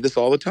 I say this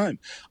all the time.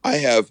 I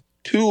have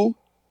 2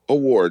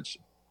 awards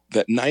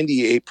that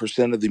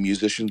 98% of the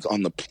musicians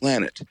on the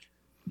planet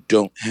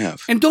don't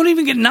have. And don't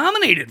even get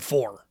nominated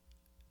for.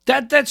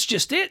 That's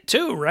just it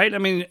too, right? I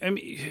mean,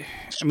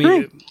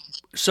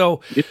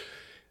 so,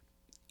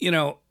 you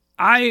know,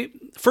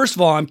 first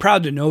of all, I'm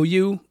proud to know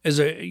you as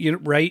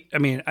right? I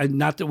mean,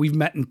 not that we've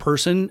met in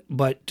person,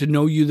 but to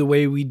know you the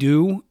way we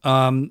do.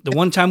 The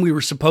one time we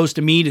were supposed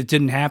to meet, it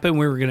didn't happen.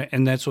 We were going to,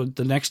 and that's what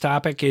the next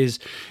topic is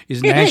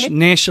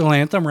national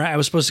anthem, right? I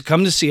was supposed to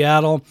come to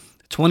Seattle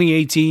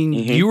 2018.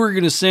 You were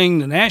going to sing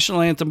the national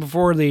anthem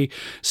before the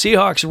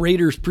Seahawks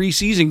Raiders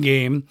preseason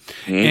game.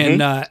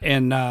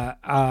 And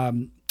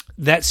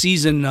that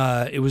season,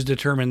 it was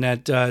determined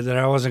that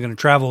I wasn't going to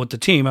travel with the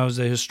team. I was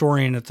a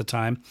historian at the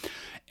time.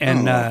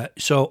 And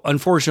so,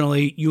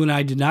 unfortunately, you and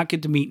I did not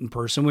get to meet in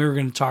person. We were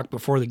going to talk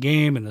before the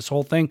game and this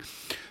whole thing.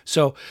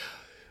 So,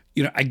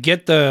 you know, I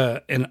get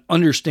and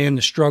understand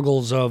the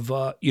struggles of,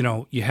 you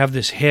know, you have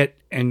this hit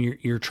and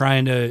you're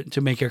trying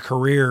to make a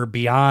career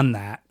beyond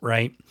that,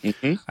 right?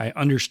 I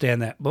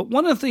understand that. But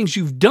one of the things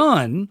you've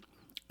done,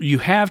 you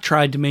have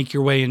tried to make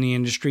your way in the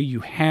industry.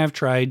 You have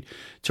tried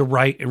to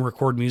write and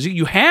record music.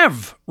 You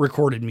have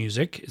recorded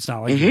music. It's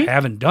not like you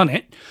haven't done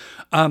it.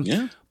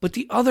 But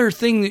the other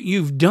thing that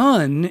you've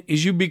done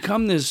is you've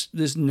become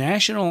this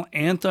national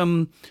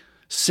anthem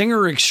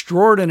singer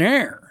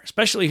extraordinaire,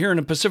 especially here in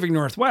the Pacific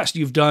Northwest.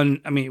 You've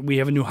done, I mean, we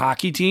have a new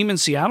hockey team in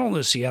Seattle,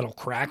 the Seattle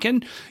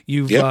Kraken.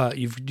 You've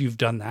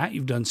done that.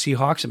 You've done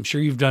Seahawks. I'm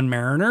sure you've done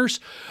Mariners.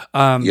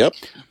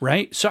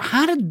 Right. So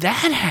how did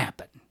that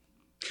happen?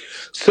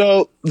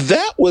 So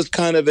that was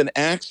kind of an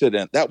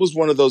accident. That was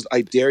one of those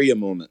I dare you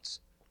moments,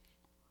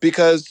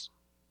 because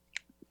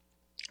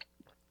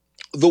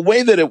the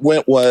way that it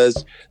went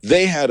was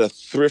they had a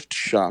thrift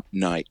shop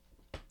night.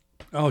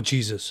 Oh,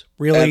 Jesus.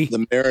 Really?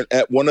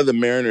 At one of the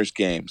Mariners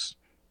games.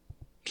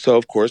 So,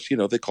 of course,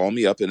 they call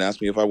me up and ask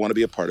me if I want to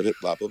be a part of it,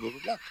 blah, blah, blah,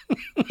 blah,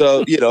 blah.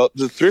 So,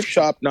 the thrift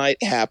shop night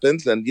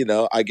happens, and,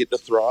 I get to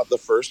throw out the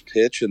first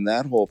pitch and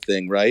that whole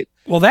thing, right?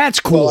 Well, that's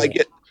cool.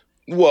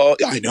 Well,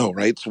 I know,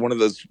 right? It's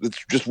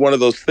just one of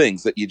those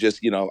things that you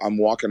just, I'm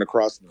walking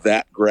across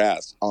that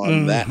grass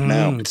on that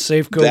mound.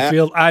 Safeco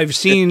Field. I've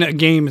seen a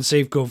game at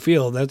Safeco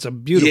Field. That's a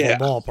beautiful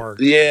ballpark.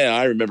 Yeah,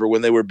 I remember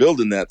when they were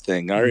building that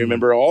thing. I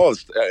remember all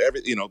of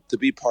to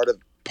be part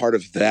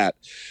of that.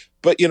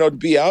 But, to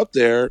be out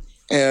there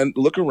and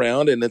look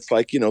around, and it's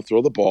like,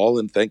 throw the ball,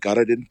 and thank God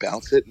I didn't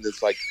bounce it. And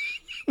it's like,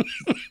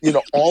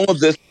 all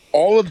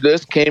of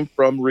this came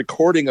from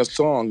recording a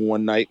song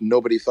one night and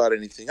nobody thought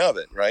anything of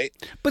it, right?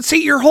 But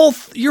see, your whole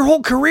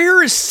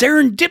career is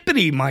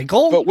serendipity,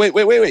 Michael. But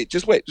wait,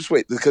 just wait,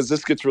 because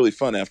this gets really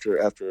fun after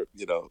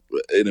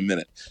in a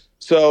minute.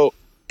 So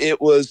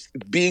it was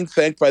being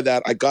thanked by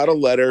that. I got a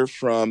letter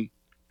from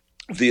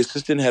the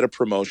assistant head of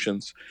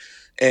promotions,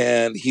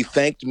 and he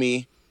thanked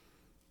me.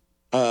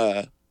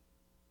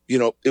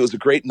 It was a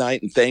great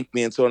night and thanked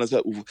me and so on. I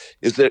said,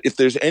 if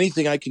there's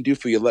anything I can do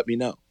for you, let me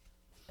know.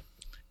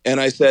 And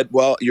I said,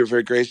 well, you're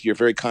very gracious. You're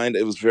very kind.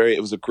 It was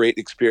a great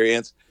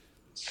experience.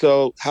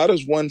 So how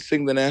does one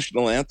sing the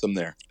national anthem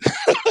there?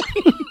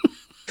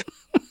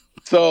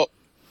 So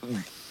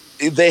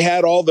they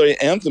had all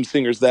the anthem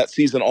singers that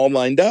season all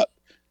lined up.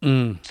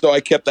 So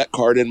I kept that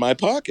card in my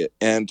pocket.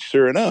 And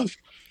sure enough,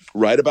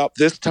 right about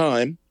this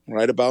time,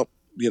 right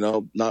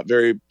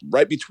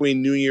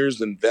between New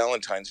Year's and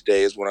Valentine's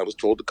Day is when I was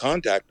told to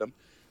contact them.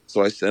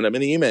 So I sent them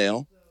an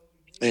email,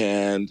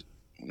 and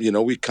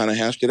we kind of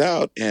hashed it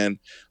out, and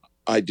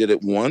I did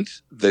it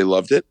once. They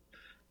loved it.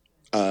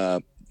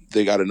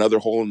 They got another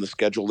hole in the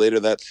schedule later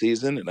that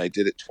season, and I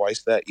did it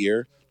twice that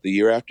year. The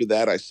year after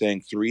that, I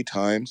sang 3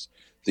 times.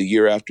 The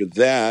year after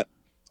that,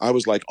 I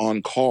was like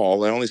on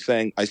call. I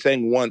sang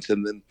once,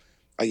 and then,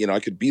 I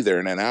could be there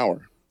in an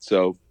hour.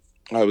 So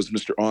I was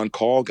Mr.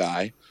 On-call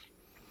guy.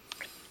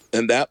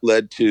 And that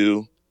led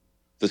to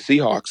the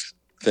Seahawks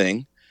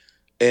thing.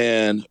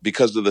 And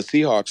because of the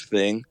Seahawks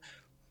thing,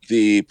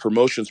 the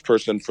promotions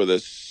person for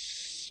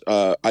this,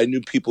 I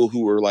knew people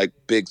who were like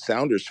big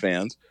Sounders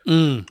fans.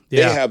 They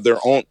have their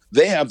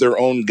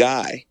own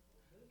guy,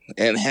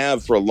 and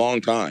have for a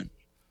long time.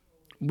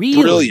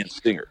 Really? Brilliant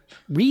singer.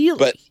 Really?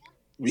 But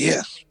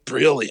yes,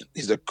 brilliant.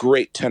 He's a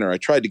great tenor. I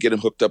tried to get him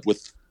hooked up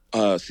with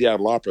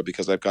Seattle Opera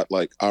because I've got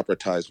like Opera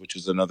ties, which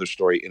is another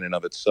story in and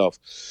of itself.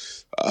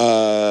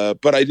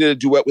 But I did a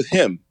duet with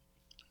him.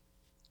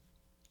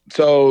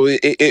 So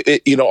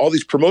all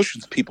these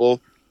promotions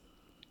people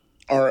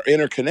are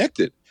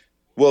interconnected.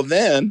 Well,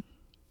 then,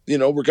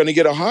 we're going to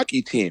get a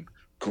hockey team.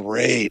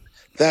 Great.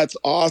 That's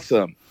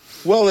awesome.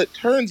 Well, it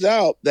turns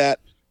out that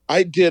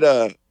I did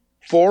a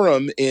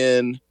forum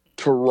in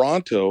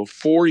Toronto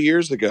 4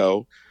 years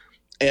ago,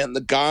 and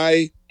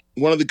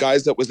one of the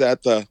guys that was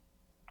at the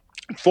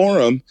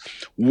forum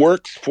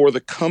works for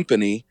the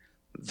company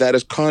that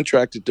is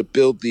contracted to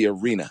build the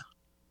arena.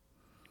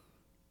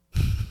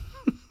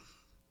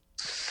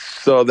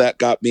 So that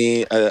got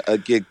me a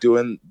gig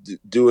doing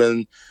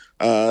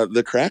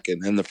the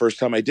Kraken. And the first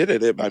time I did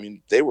it,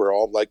 they were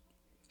all like,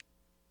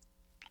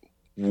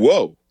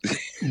 whoa.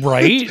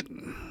 Right.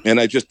 And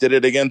I just did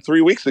it again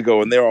 3 weeks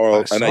ago, and they were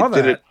all,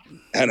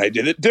 I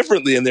did it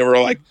differently. And they were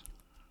all like,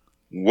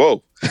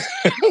 whoa.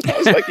 I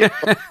was like, yeah,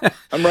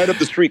 I'm right up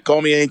the street.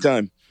 Call me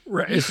anytime.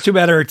 Right. It's too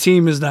bad our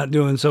team is not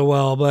doing so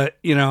well, but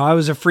I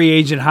was a free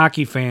agent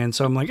hockey fan,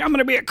 so I'm like, I'm going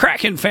to be a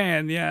Kraken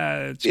fan.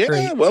 Yeah, it's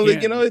great. Yeah, well,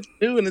 it's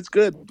new and it's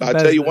good. I'll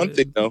tell you one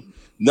thing though,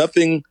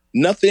 nothing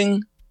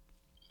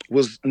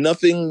was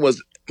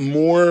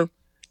more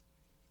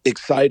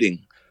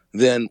exciting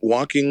than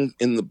walking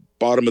in the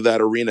bottom of that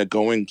arena,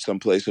 going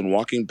someplace and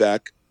walking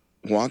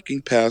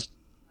past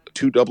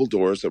 2 double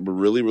doors that were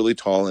really, really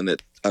tall, and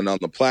on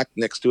the plaque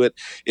next to it,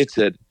 it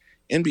said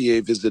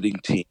NBA visiting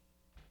team.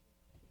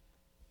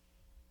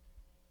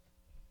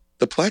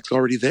 The plaque's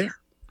already there.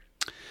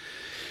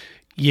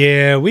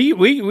 Yeah, we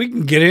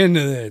can get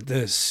into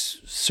the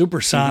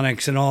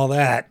Supersonics and all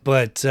that,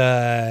 but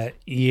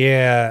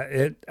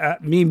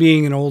me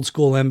being an old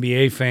school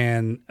NBA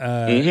fan,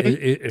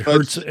 it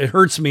hurts. It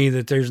hurts me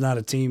that there's not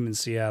a team in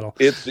Seattle.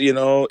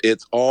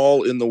 It's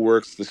all in the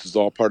works. This is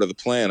all part of the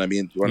plan. I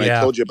mean, when I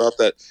told you about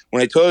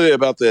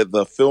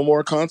the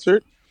Fillmore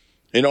concert,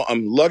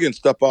 I'm lugging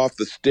stuff up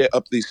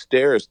these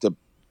stairs to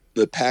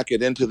pack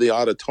it into the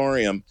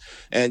auditorium,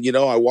 and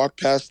I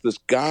walked past this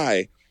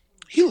guy.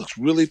 He looks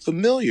really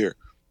familiar.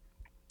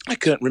 I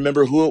couldn't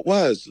remember who it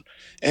was,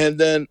 and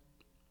then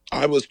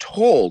I was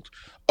told,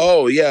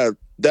 "Oh yeah,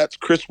 that's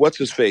Chris. What's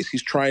his face?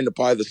 He's trying to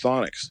buy the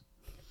Sonics,"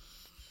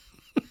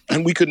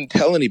 and we couldn't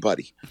tell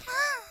anybody.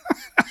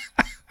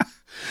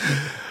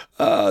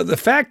 The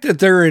fact that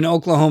they're in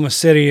Oklahoma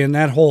City and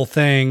that whole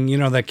thing,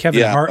 that Kevin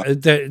Yeah. Hart,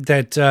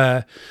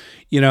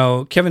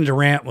 Kevin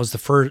Durant was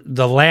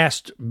the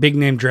last big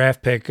name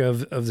draft pick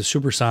of the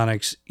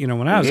Supersonics.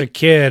 When I was a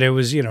kid, it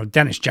was,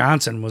 Dennis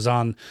Johnson was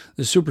on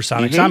the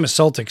Supersonics. I'm a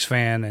Celtics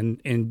fan,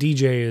 and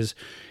DJ is,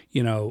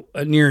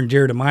 near and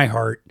dear to my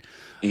heart.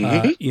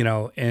 And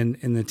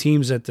the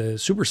teams that the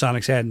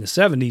Supersonics had in the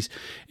 70s,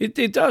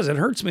 it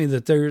hurts me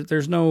that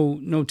there's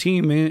no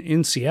team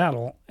in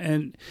Seattle.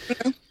 And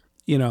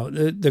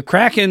the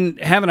Kraken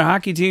having a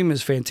hockey team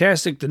is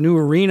fantastic. The new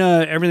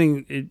arena,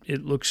 everything,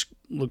 it looks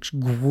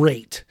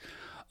great.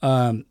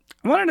 I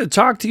wanted to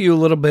talk to you a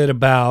little bit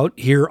about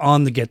here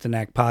on the Get the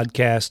Knack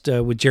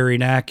podcast with Jerry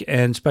Knack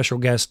and special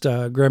guest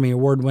Grammy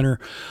Award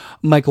winner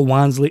Michael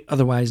Wansley,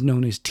 otherwise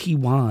known as T.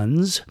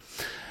 Wands.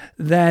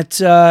 That,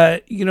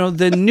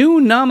 the new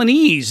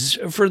nominees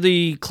for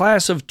the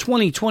class of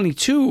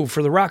 2022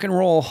 for the Rock and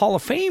Roll Hall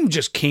of Fame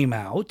just came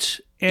out.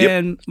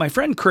 And my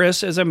friend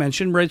Chris, as I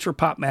mentioned, writes for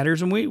Pop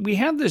Matters, and we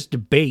had this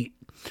debate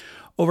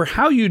over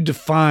how you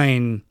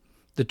define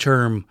the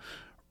term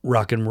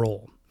rock and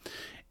roll.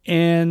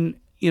 And,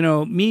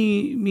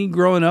 me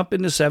growing up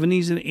in the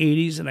 70s and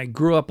 80s, and I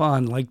grew up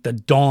on like the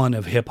dawn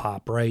of hip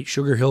hop, right?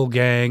 Sugar Hill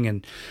Gang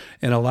and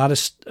a lot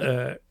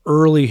of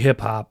early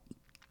hip hop.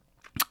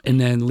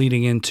 And then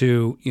leading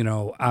into,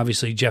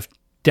 obviously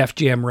Def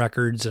Jam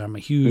records, and I'm a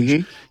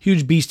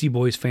huge Beastie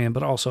Boys fan,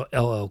 but also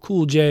LL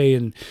Cool J,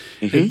 and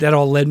that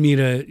all led me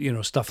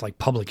to, stuff like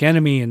Public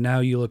Enemy, and now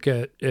you look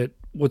at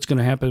what's going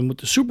to happen with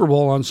the Super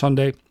Bowl on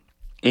Sunday.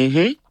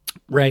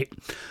 Right.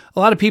 A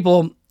lot of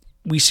people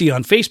we see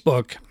on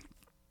Facebook,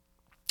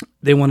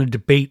 they want to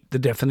debate the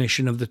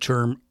definition of the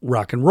term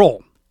rock and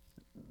roll.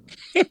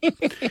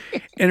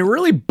 And it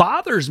really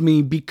bothers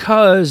me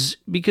because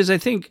I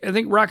think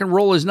rock and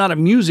roll is not a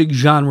music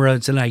genre.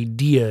 It's an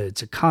idea.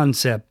 It's a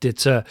concept.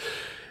 It's a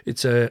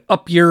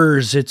up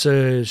yours. It's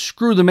a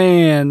screw the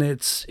man.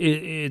 It's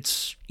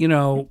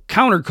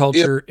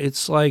counterculture.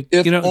 It's like,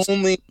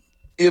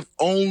 if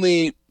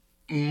only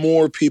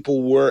more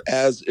people were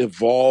as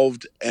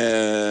evolved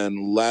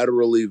and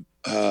laterally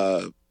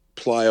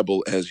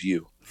pliable as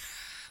you.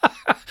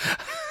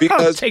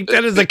 I'll take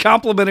that as a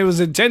compliment it was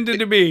intended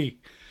to be.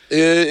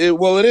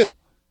 Well, it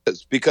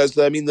is, because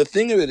the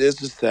thing of it is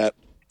that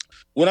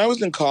when I was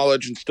in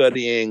college and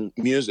studying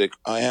music,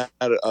 I had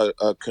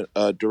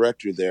a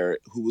director there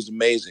who was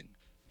amazing.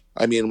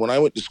 When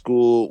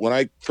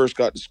I first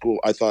got to school,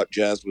 I thought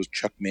jazz was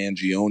Chuck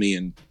Mangione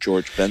and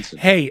George Benson.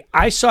 Hey,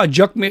 I saw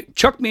Chuck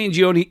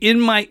Mangione in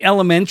my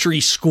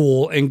elementary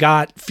school and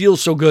got Feel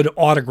So Good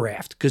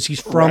autographed because he's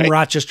from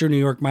Rochester, New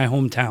York, my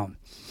hometown.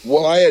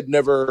 Well, I had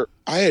never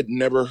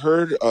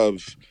heard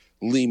of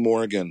Lee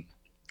Morgan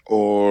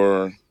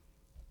or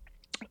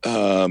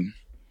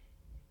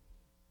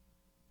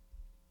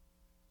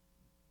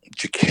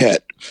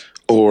Jaquette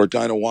or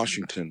Dinah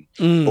Washington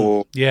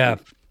or I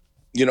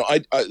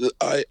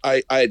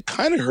had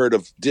kind of heard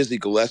of Dizzy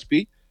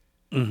Gillespie,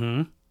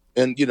 and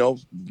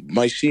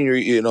my senior,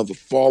 the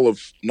fall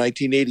of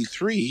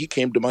 1983, he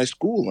came to my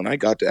school and I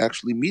got to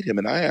actually meet him,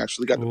 and I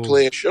actually got to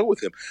play a show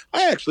with him.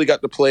 I actually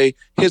got to play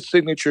his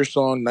signature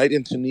song "Night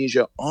in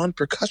Tunisia" on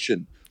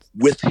percussion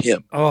with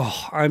him.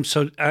 Oh, I'm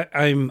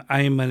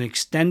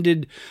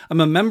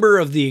a member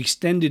of the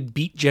extended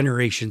beat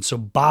generation, so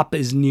bop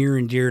is near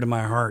and dear to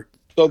my heart.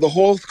 So the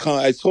whole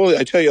I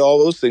tell you all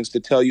those things to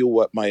tell you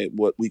what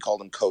we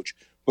called him Coach.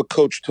 What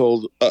Coach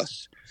told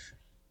us.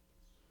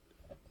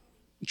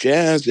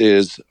 Jazz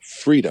is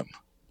freedom.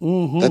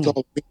 That's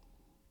all.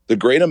 The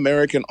great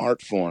American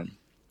art form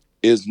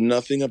is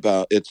nothing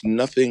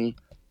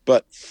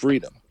but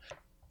freedom.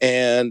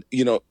 And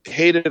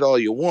hate it all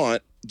you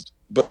want,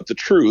 but the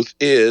truth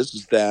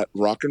is that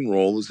rock and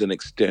roll is an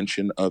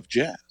extension of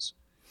jazz.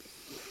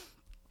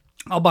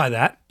 I'll buy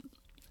that.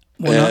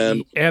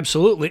 Well,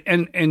 absolutely.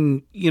 And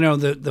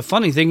the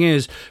funny thing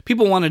is,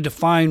 people want to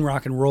define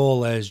rock and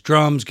roll as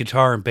drums,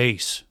 guitar, and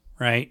bass,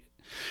 right?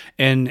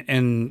 And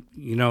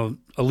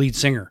a lead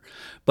singer.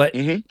 But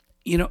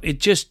it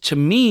just, to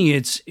me,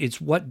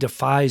 it's what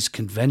defies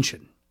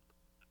convention.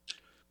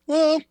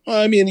 Well,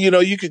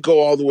 you could go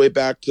all the way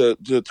back to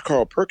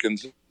Carl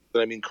Perkins.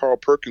 Carl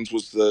Perkins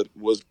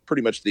was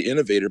pretty much the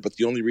innovator, but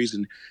the only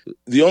reason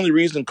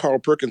Carl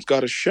Perkins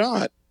got a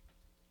shot,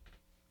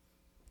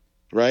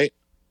 right,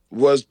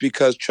 was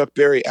because Chuck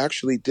Berry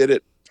actually did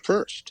it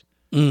first.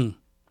 And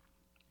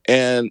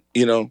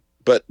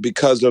but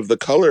because of the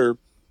color,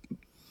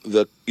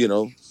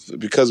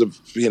 because of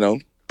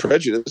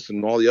prejudice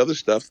and all the other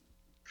stuff,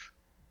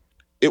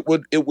 it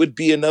would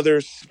be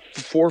another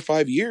 4 or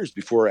 5 years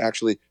before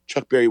actually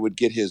Chuck Berry would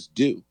get his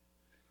due.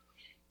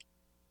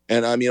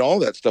 And all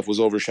that stuff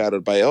was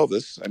overshadowed by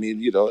Elvis.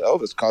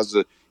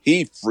 Elvis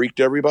he freaked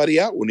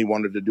everybody out when he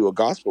wanted to do a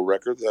gospel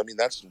record.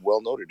 That's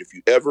well noted. If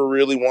you ever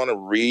really want to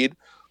read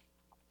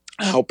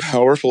how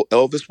powerful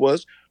Elvis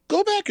was,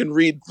 go back and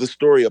read the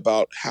story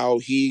about how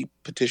he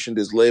petitioned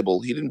his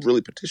label. He didn't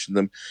really petition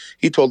them.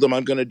 He told them,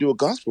 "I'm going to do a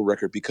gospel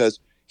record," because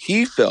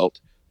he felt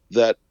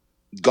that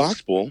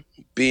gospel,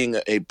 being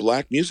a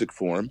black music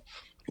form,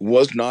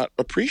 was not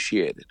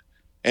appreciated.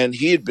 And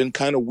he had been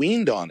kind of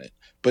weaned on it,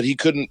 but he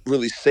couldn't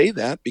really say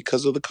that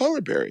because of the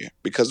color barrier,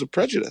 because of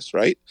prejudice,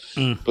 right?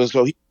 But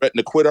so he threatened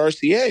to quit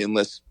RCA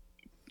unless,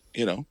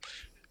 and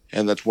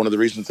that's one of the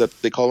reasons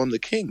that they call him the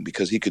king,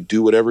 because he could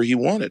do whatever he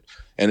wanted.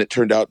 And it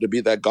turned out to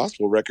be that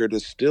gospel record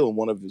is still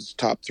one of his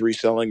top 3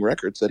 selling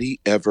records that he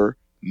ever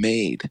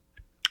made.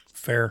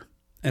 Fair.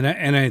 And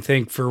I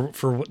think for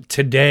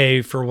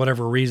today, for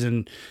whatever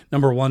reason,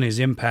 number one, his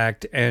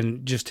impact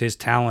and just his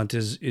talent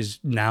is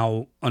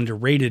now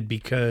underrated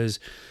because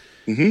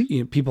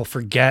people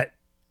forget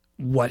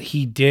what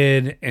he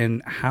did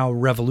and how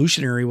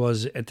revolutionary it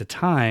was at the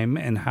time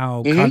and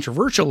how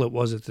controversial it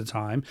was at the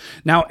time.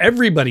 Now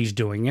everybody's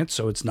doing it,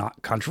 so it's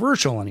not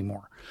controversial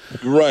anymore.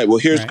 Right. Well,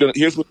 here's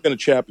what's going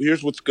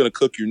to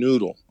cook your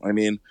noodle. I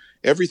mean,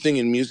 everything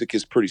in music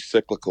is pretty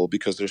cyclical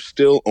because there's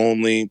still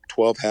only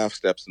 12 half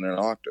steps in an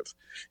octave.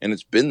 And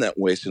it's been that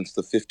way since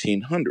the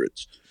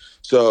 1500s.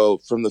 So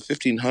from the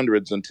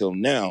 1500s until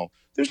now,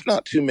 there's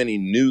not too many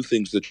new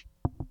things that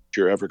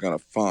you're ever going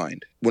to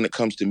find when it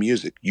comes to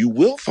music. You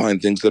will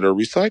find things that are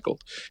recycled.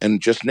 And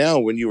just now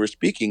when you were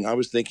speaking, I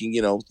was thinking,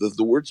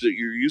 the words that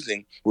you're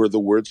using were the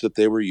words that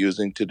they were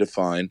using to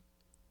define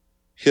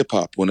hip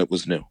hop when it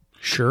was new.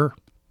 Sure.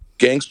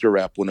 Gangster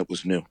rap when it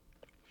was new.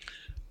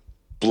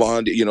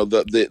 Blonde,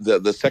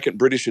 the second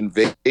British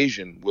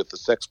invasion with the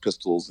Sex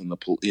Pistols and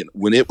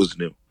when it was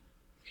new.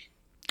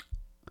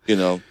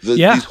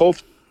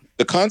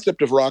 The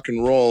concept of rock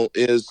and roll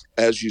is,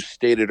 as you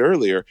stated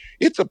earlier,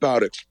 it's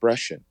about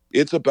expression.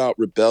 It's about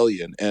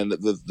rebellion. And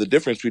the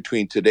difference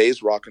between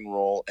today's rock and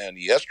roll and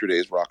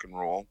yesterday's rock and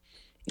roll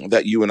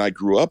that you and I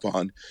grew up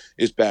on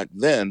is back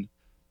then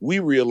we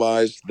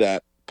realized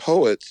that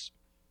poets,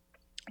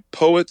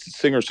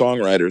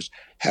 singer-songwriters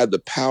had the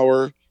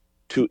power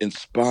to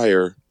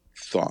inspire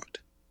thought.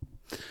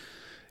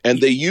 And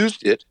they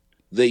used it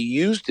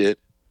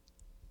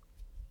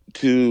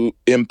to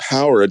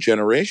empower a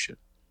generation.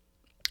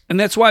 And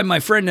that's why my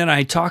friend and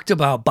I talked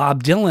about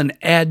Bob Dylan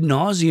ad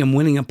nauseum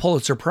winning a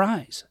Pulitzer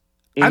Prize.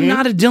 I'm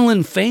not a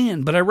Dylan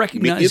fan, but I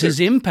recognize his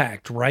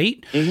impact,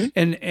 right?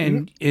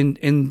 And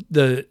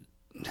the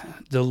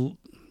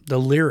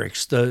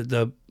lyrics,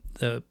 the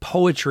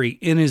poetry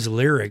in his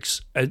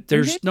lyrics,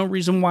 there's no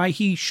reason why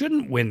he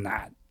shouldn't win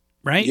that,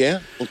 right? Yeah.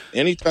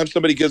 Every time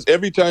somebody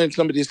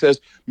says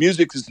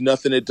music is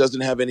nothing, it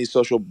doesn't have any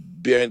social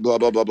bearing, blah,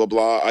 blah, blah, blah,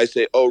 blah, I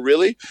say, oh,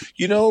 really?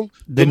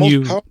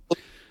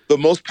 The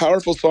most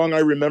powerful song I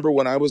remember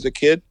when I was a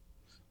kid,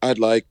 I'd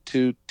like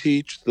to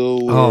teach the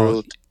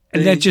world.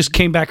 And that just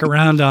came back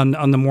around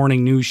on the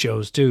morning news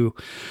shows too.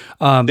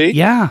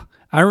 Absolutely.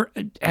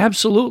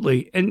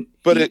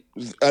 But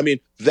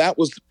that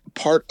was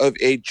part of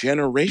a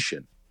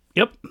generation.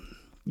 Yep.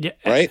 Yeah.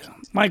 Right.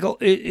 Michael,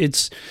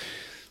 it's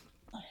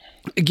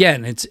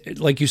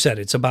like you said,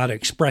 it's about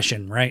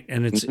expression, right?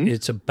 And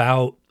it's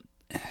about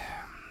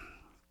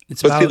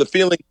the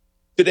feeling.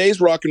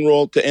 Today's rock and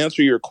roll, to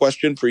answer your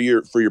question for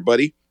your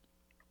buddy,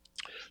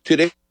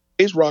 today's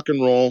rock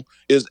and roll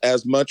is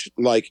as much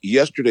like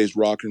yesterday's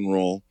rock and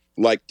roll,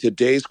 like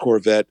today's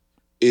Corvette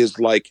is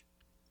like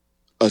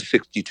a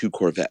 62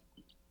 Corvette.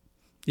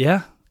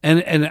 Yeah.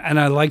 And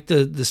I like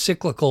the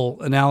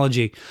cyclical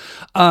analogy.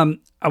 I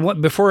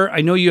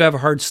know you have a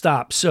hard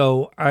stop,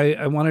 so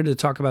I wanted to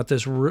talk about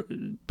this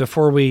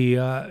before we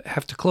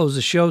have to close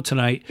the show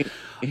tonight.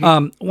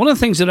 One of the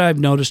things that I've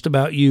noticed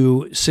about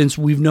you since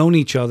we've known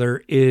each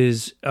other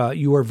is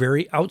you are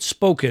very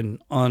outspoken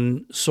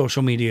on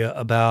social media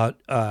about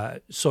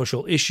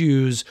social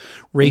issues,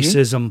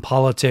 racism,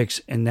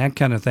 politics, and that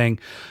kind of thing.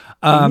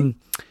 And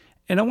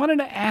I wanted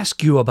to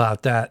ask you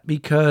about that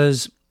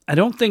because I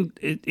don't think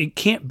it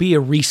can't be a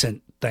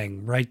recent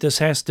thing, right? This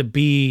has to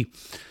be,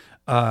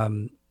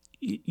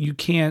 you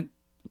can't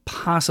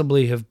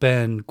possibly have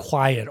been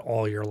quiet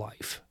all your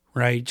life,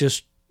 right?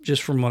 Just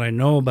from what I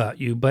know about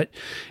you, but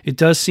it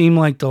does seem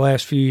like the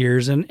last few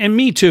years, and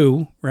me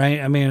too, right?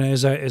 I mean,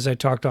 as I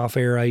talked off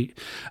air, I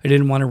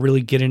didn't want to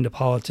really get into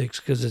politics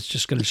because it's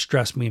just going to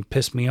stress me and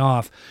piss me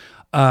off.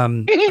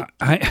 I'm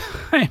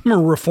a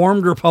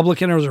reformed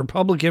Republican. I was a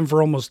Republican for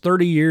almost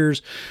 30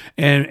 years,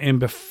 and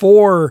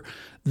before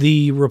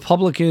the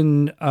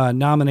Republican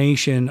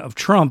nomination of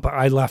Trump,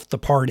 I left the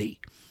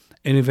party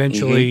and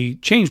eventually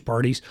changed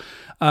parties.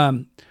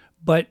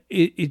 But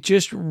it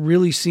just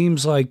really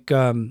seems like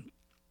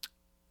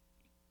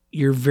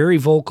you're very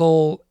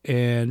vocal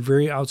and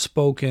very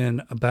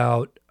outspoken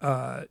about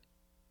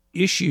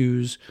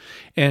issues,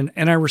 and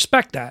I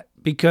respect that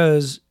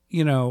because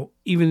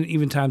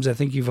even times I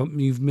think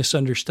you've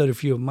misunderstood a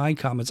few of my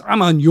comments.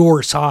 I'm on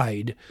your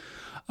side.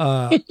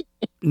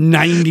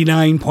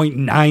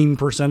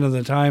 99.9% of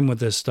the time with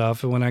this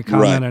stuff. And when I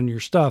comment on your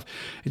stuff,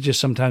 it just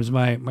sometimes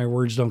my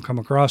words don't come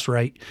across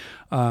right.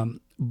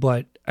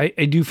 But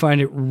I do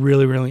find it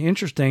really, really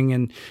interesting.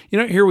 And,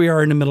 here we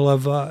are in the middle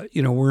of,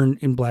 we're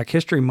in Black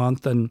History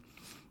Month and,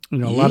 a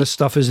lot of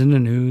stuff is in the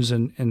news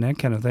and that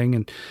kind of thing.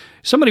 And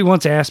somebody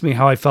once asked me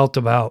how I felt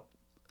about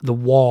the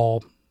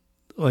wall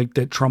like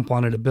that Trump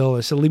wanted a bill.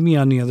 I said, leave me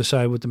on the other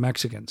side with the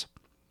Mexicans.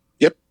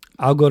 Yep.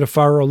 I'll go to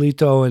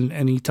Farolito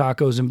and eat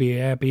tacos and be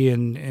happy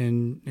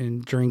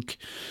and drink,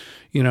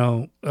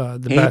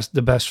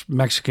 the best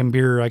Mexican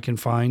beer I can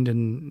find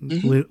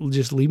and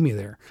just leave me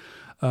there.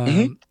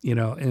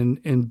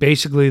 And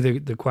basically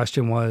the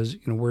question was,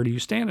 where do you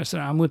stand? I said,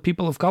 I'm with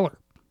people of color.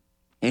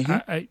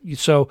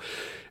 So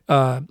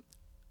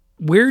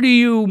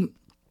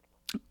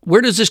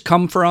where does this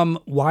come from?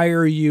 Why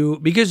are you,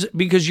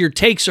 because your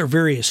takes are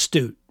very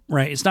astute,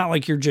 right? It's not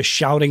like you're just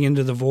shouting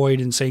into the void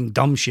and saying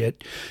dumb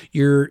shit.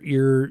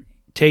 Your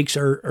takes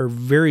are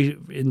very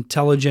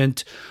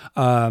intelligent,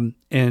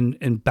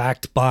 and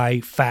backed by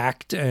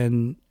fact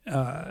and,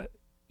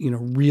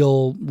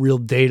 real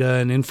data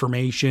and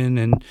information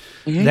and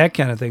that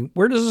kind of thing.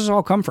 Where does this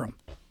all come from?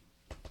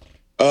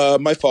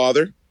 My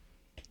father.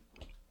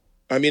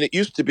 I mean, it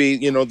used to be,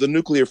 the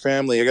nuclear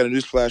family. I got a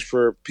newsflash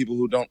for people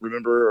who don't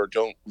remember or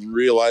don't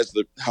realize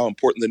how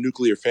important the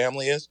nuclear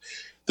family is.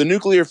 The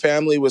nuclear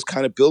family was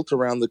kind of built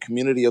around the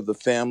community of the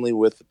family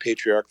with the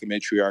patriarch, the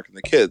matriarch, and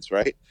the kids,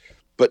 right?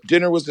 But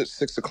dinner was at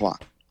 6:00,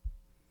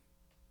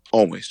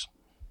 always.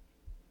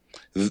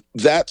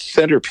 That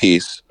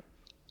centerpiece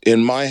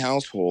in my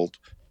household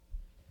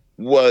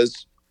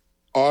was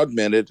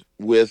augmented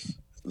with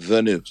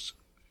the news.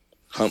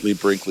 Huntley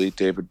Brinkley,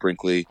 David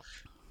Brinkley,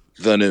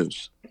 the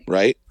news,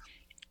 right?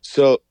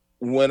 So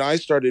when I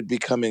started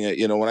becoming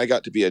when I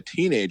got to be a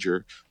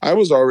teenager, I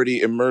was already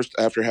immersed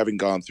after having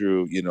gone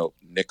through,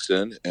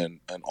 Nixon and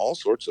all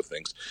sorts of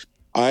things.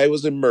 I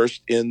was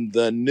immersed in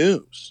the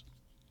news.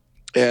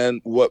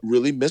 And what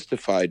really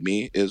mystified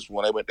me is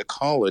when I went to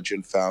college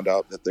and found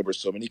out that there were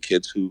so many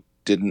kids who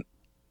didn't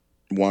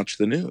watch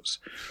the news.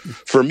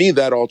 For me,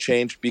 that all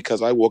changed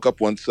because I woke up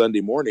one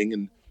Sunday morning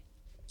and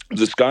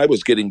the sky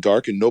was getting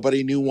dark and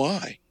nobody knew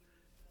why.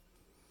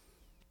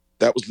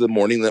 That was the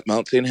morning that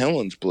Mount St.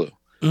 Helens blew.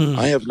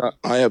 I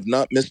have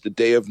not missed a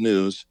day of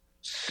news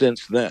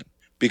since then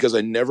because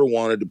I never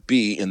wanted to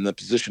be in the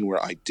position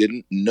where I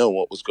didn't know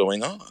what was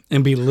going on.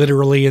 And be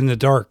literally in the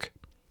dark.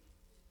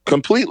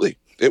 Completely.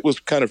 It was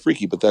kind of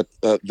freaky, but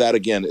that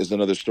again is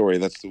another story.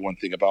 That's the one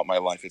thing about my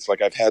life. It's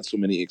like I've had so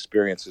many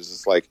experiences.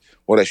 It's like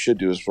what I should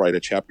do is write a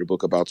chapter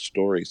book about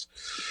stories.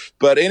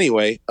 But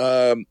anyway,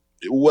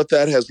 what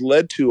that has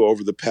led to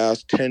over the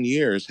past 10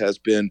 years has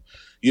been,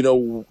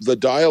 the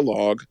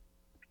dialogue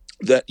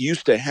that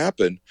used to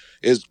happen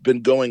has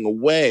been going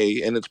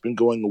away, and it's been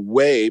going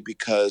away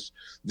because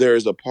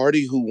there's a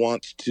party who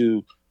wants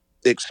to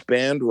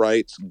expand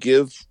rights,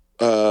 give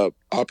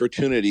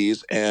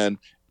opportunities, and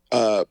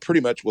pretty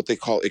much what they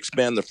call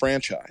expand the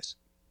franchise,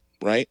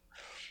 right?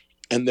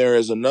 And there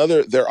is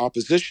their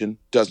opposition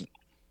doesn't.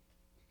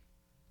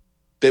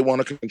 They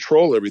want to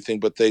control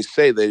everything, but they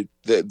say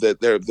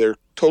they're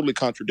totally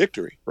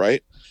contradictory,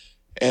 right?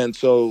 And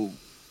so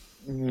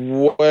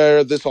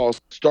where this all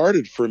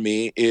started for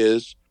me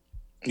is,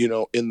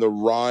 in the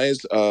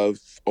rise of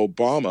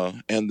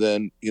Obama, and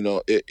then,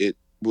 it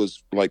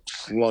was like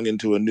slung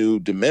into a new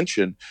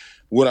dimension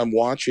when I'm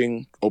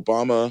watching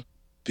Obama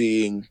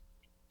being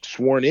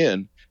sworn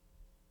in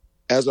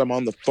as I'm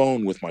on the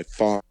phone with my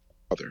father.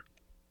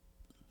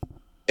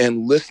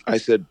 And listen, I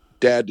said,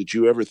 Dad, did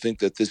you ever think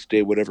that this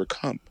day would ever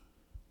come?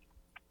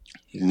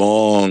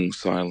 Long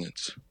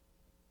silence.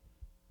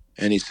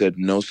 And he said,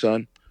 no,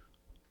 son,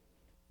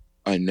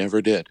 I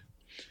never did.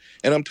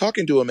 And I'm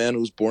talking to a man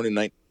who was born in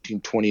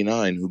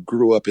 1929, who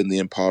grew up in the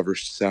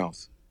impoverished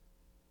South.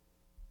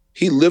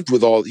 He lived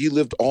all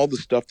the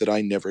stuff that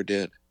I never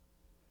did.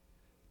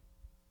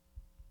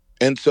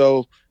 And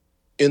so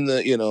in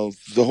the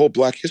whole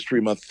Black History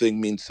Month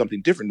thing means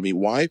something different to me.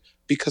 Why?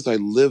 Because I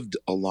lived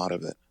a lot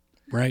of it.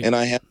 Right. And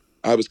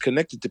I was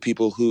connected to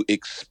people who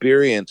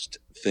experienced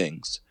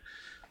things.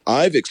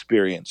 I've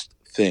experienced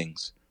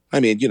things. I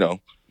mean,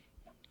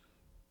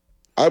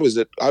 I was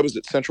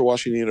at Central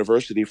Washington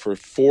University for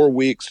 5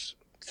 weeks,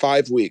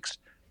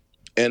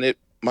 and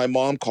my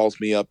mom calls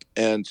me up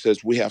and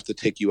says, we have to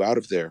take you out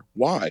of there.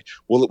 Why?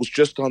 Well, it was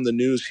just on the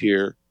news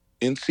here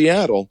in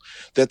Seattle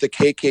that the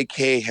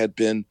KKK had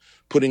been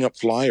putting up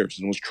flyers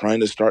and was trying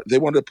to they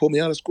wanted to pull me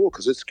out of school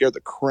because it scared the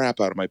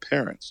crap out of my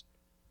parents.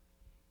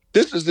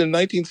 This is in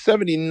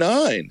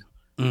 1979,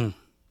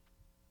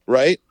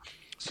 right?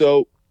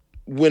 So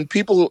when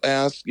people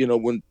ask,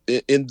 when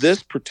in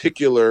this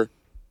particular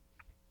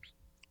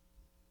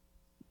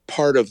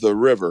part of the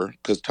river,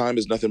 because time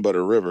is nothing but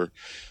a river,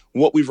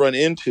 what we've run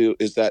into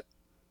is that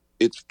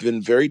it's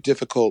been very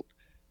difficult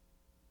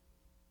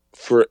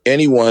for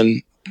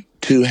anyone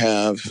to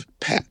have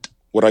PAT,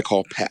 what I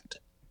call PAT.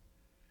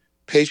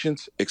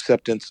 Patience,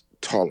 acceptance,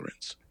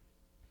 tolerance.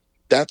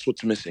 That's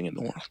what's missing in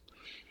the world.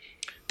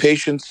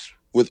 Patience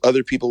with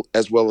other people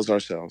as well as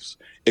ourselves.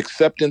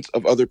 Acceptance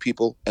of other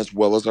people as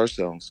well as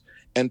ourselves.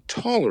 And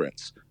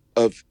tolerance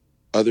of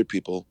other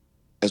people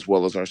as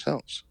well as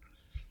ourselves.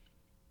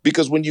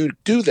 Because when you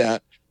do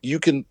that, you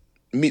can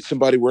meet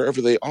somebody wherever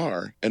they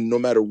are, and no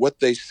matter what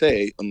they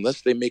say,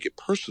 unless they make it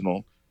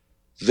personal,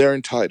 they're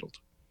entitled.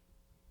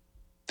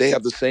 They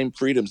have the same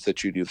freedoms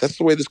that you do. That's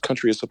the way this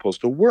country is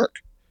supposed to work.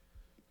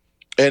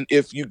 And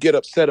if you get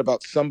upset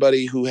about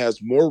somebody who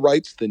has more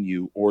rights than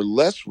you or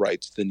less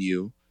rights than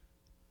you,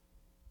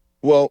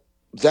 well,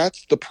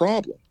 that's the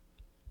problem.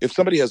 If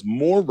somebody has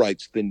more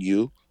rights than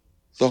you,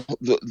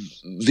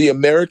 the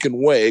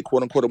American way,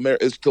 quote unquote,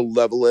 is to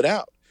level it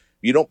out.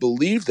 You don't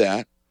believe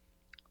that?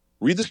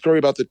 Read the story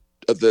about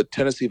the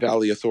Tennessee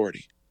Valley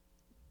Authority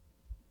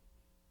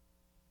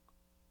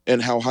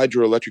and how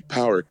hydroelectric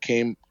power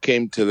came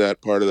to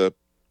that part of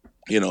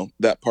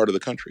the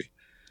country.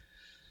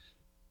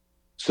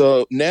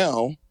 So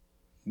now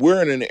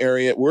we're in an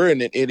area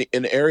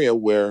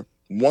where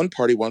one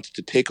party wants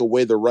to take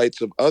away the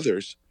rights of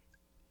others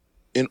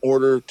in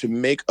order to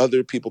make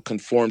other people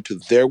conform to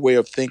their way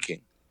of thinking,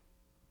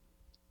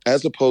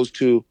 as opposed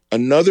to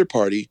another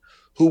party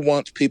who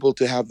wants people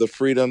to have the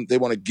freedom. They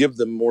want to give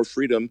them more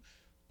freedom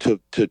to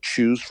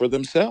choose for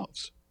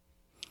themselves.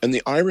 And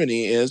the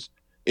irony is,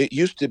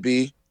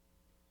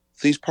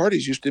 these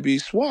parties used to be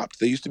swapped.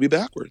 They used to be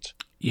backwards.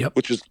 Yep.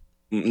 Which is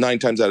 9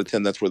 times out of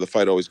 10, that's where the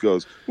fight always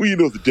goes. Well,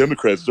 the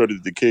Democrats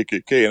started the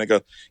KKK. And I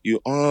go, you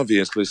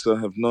obviously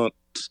have not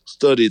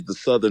studied the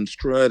Southern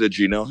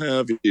strategy, now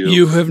have you?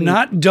 You have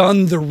not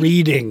done the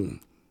reading.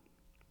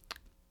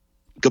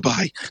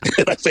 Goodbye.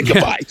 And I say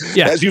goodbye.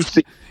 Yeah. As you've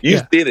seen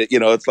it.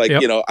 It's like,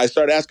 I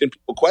start asking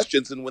people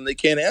questions, and when they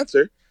can't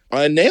answer,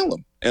 I nail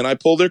them and I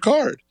pull their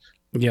card.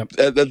 Yep.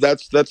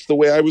 That's the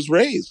way I was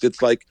raised.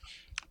 It's like,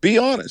 be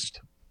honest.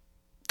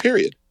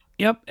 Period.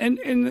 Yep.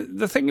 And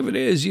the thing of it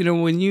is,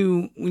 when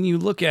you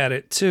look at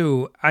it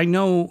too,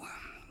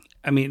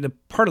 the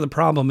part of the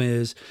problem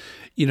is,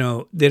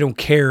 they don't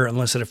care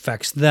unless it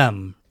affects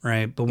them,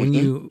 right? But when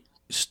you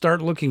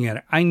start looking at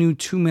it, I knew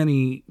too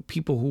many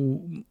people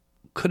who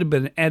could have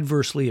been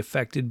adversely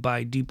affected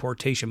by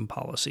deportation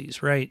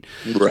policies, right?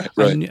 Right.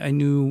 I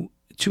knew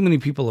too many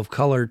people of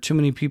color, too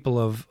many people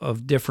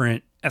of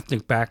different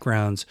ethnic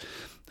backgrounds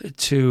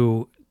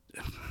to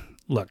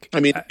look. I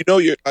mean,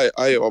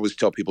 I always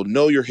tell people,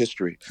 know your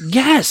history.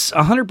 Yes,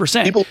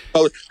 100%.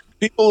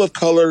 People of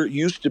color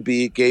used to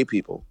be gay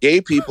people. Gay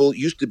people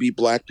used to be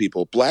black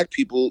people. Black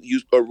people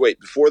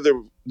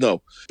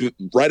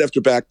right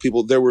after black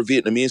people, there were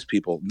Vietnamese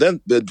people.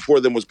 Then before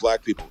them was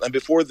black people. And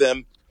before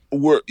them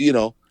were,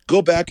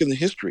 go back in the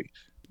history.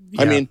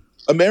 Yeah. I mean,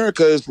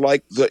 America is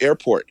like the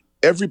airport.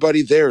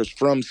 Everybody there is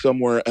from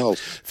somewhere else.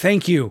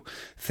 Thank you.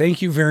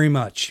 Thank you very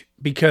much.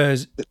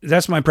 Because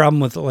that's my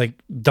problem with like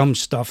dumb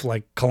stuff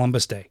like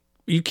Columbus Day.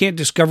 You can't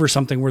discover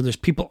something where there's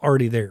people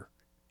already there.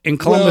 And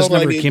Columbus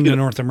never came to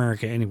North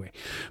America anyway.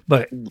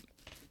 But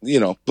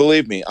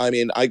believe me, I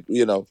mean, I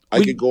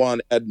could go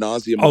on ad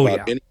nauseum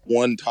about any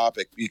one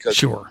topic, because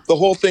the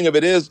whole thing of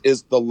it is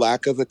the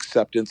lack of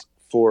acceptance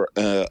for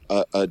a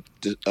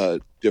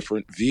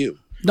different view.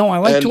 No, I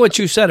liked what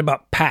you said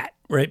about PAT,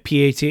 right?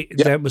 PAT. Yeah,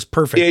 that was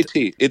perfect.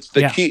 PAT. It's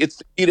the key. It's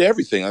the key to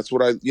everything. That's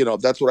what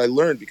I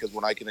learned, because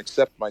when I can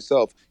accept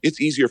myself, it's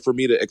easier for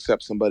me to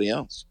accept somebody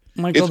else.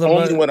 Michael,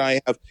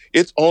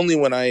 it's only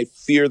when I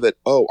fear that,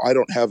 I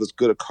don't have as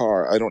good a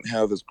car, I don't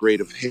have as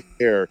great of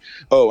hair,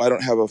 I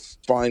don't have a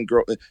fine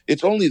girl.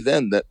 It's only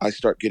then that I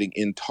start getting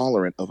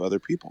intolerant of other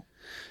people.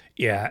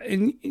 Yeah,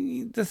 and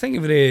the thing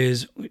of it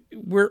is,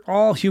 we're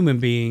all human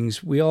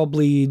beings. We all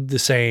bleed the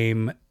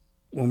same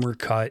when we're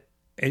cut.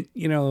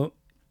 And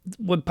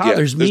what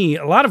bothers me,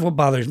 a lot of what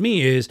bothers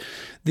me is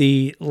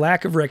the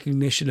lack of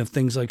recognition of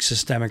things like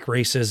systemic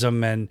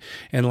racism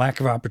and lack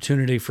of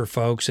opportunity for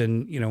folks.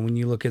 And, when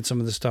you look at some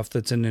of the stuff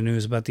that's in the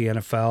news about the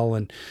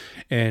NFL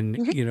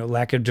and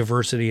lack of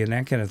diversity and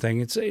that kind of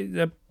thing, it's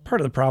part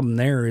of the problem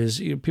there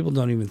is people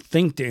don't even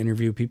think to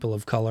interview people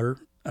of color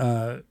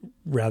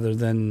rather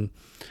than,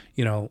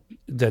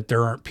 that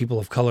there aren't people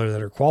of color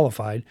that are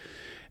qualified.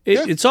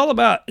 It's all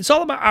about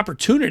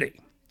opportunity.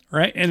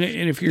 Right. And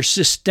if you're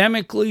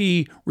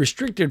systemically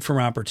restricted from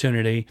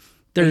opportunity,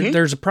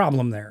 there's a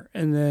problem there.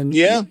 And then,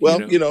 here's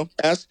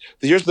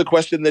the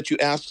question that you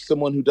ask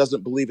someone who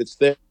doesn't believe it's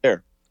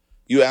there.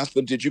 You ask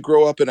them, did you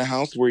grow up in a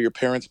house where your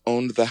parents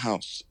owned the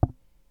house?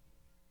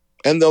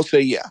 And they'll say,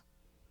 yeah.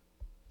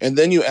 And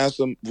then you ask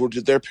them, well,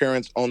 did their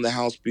parents own the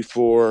house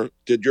before?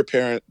 Did your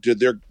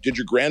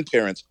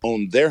grandparents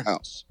own their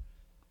house?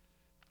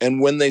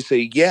 And when they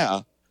say,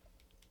 yeah,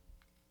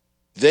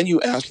 then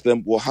you ask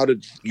them, well, how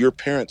did your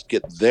parents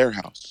get their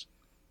house?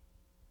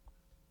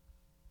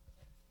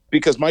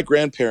 Because my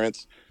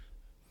grandparents,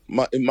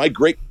 my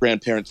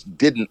great-grandparents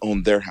didn't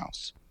own their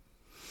house.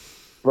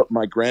 But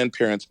my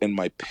grandparents and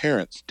my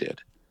parents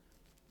did.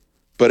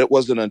 But it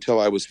wasn't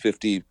until I was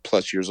 50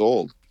 plus years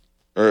old,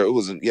 or it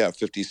wasn't,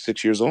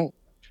 56 years old,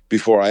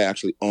 before I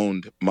actually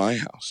owned my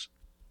house.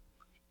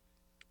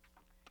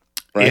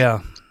 Right?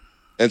 Yeah.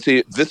 And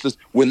see, this is,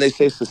 when they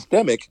say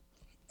systemic,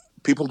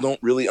 people don't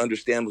really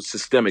understand what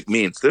systemic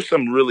means. There's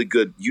some really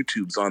good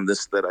YouTubes on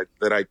this that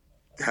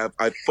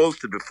I've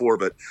posted before,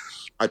 but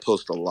I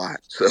post a lot.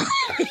 So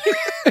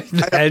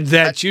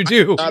that you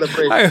do. I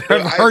have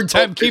a hard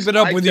time keeping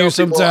up with you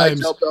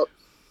sometimes.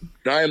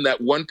 I am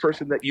that one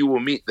person that you will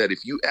meet that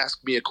if you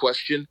ask me a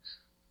question,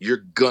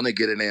 you're gonna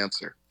get an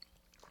answer.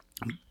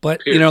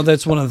 But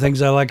that's one of the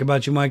things I like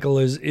about you, Michael,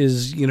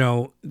 is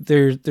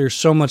there's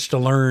so much to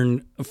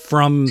learn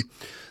from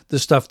the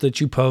stuff that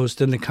you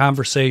post and the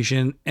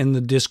conversation and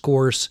the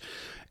discourse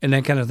and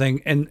that kind of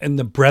thing, and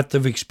the breadth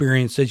of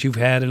experience that you've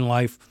had in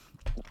life.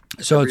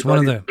 So it's one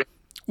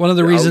of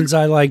the reasons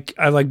I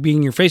like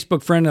being your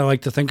Facebook friend. I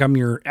like to think I'm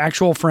your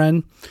actual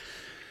friend,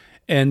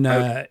 and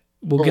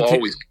we'll get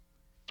to.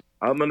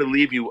 I'm going to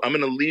leave you. I'm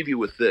going to leave you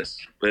with this.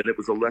 And it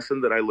was a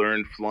lesson that I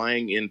learned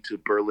flying into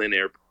Berlin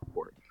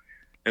Airport,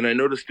 and I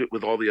noticed it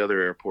with all the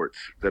other airports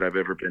that I've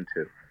ever been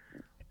to.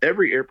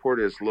 Every airport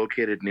is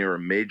located near a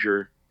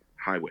major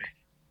highway.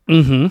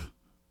 Mm-hmm.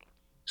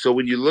 So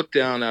when you look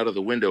down out of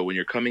the window when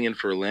you're coming in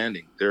for a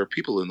landing, there are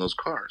people in those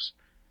cars,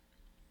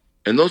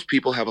 and those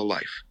people have a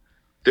life.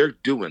 They're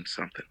doing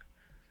something,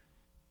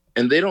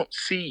 and they don't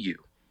see you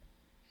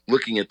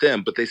looking at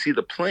them, but they see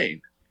the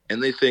plane,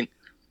 and they think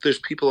there's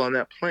people on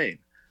that plane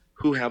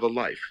who have a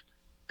life.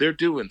 They're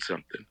doing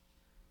something.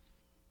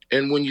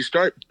 And when you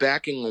start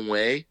backing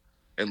away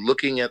and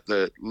looking at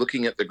the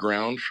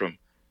ground from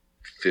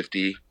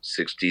 50,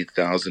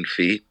 60,000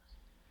 feet,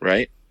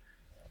 right?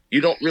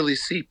 You don't really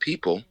see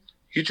people.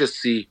 You just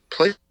see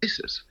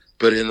places.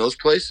 But in those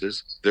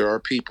places, there are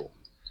people.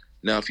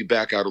 Now, if you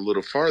back out a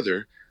little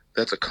farther,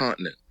 that's a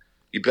continent.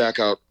 You back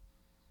out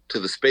to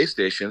the space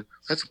station,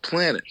 that's a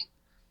planet.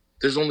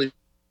 There's only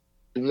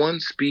one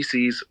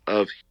species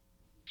of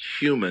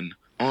human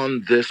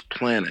on this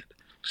planet.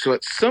 So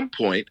at some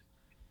point,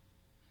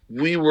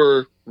 we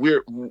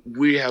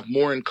have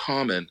more in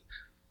common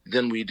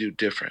than we do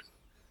different.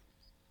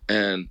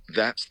 And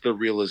that's the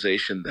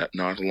realization that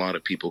not a lot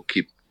of people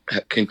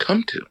can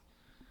come to.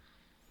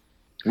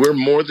 We're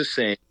more the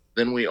same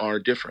than we are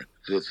different.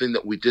 The thing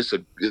that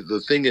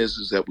the thing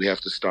is that we have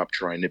to stop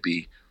trying to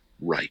be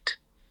right.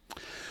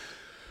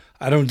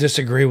 I don't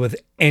disagree with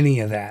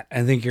any of that.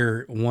 I think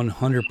you're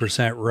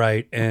 100%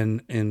 right.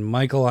 And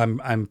Michael,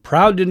 I'm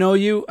proud to know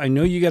you. I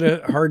know you got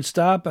a hard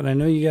stop, and I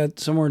know you got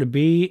somewhere to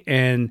be.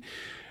 And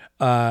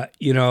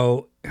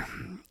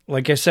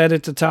like I said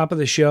at the top of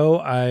the show,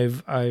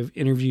 I've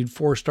interviewed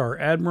 4-star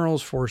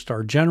admirals,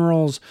 4-star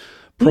generals,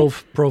 Pro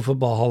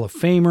Football Hall of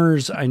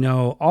Famers. I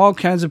know all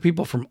kinds of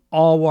people from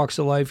all walks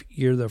of life.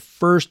 You're the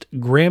first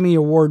Grammy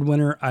Award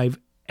winner I've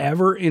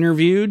ever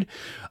interviewed.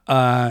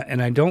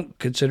 And I don't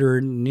consider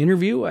it an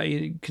interview.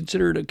 I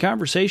consider it a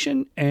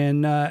conversation.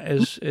 And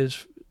as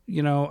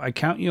I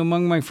count you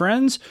among my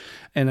friends,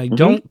 and I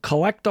don't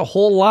collect a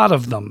whole lot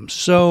of them.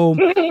 So,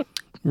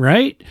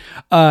 right?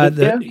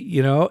 You're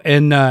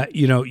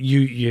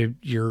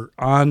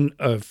on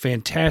a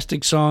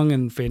fantastic song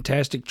and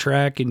fantastic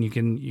track, and you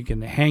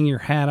can hang your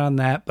hat on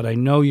that. But I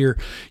know you're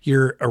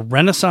a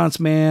Renaissance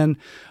man,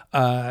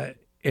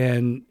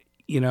 and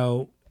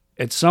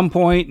at some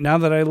point, now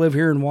that I live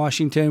here in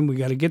Washington, we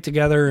got to get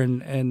together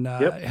and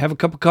have a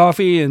cup of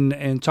coffee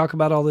and talk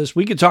about all this.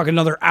 We could talk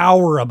another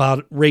hour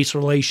about race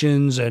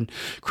relations and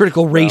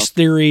critical race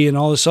theory and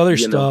all this other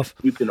stuff.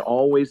 You can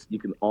always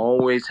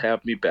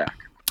have me back.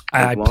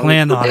 I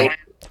plan on it.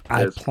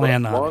 As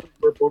long as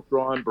we're both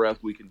drawing breath,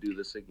 we can do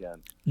this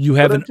again.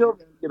 Until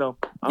then,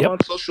 I'm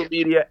on social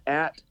media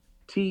at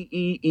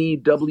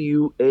TEEWANZ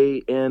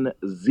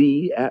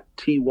at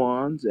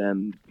TWANZ,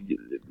 and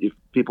if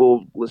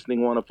people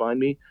listening want to find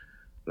me,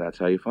 that's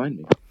how you find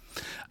me.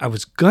 I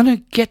was gonna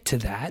get to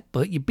that,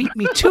 but you beat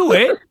me to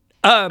it.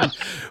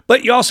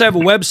 But you also have a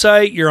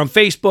website. You're on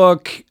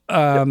Facebook,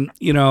 Michael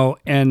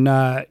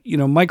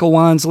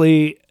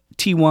Wansley,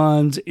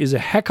 T-Wands, is a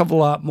heck of a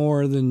lot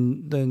more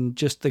than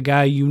just the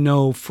guy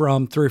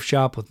from Thrift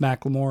Shop with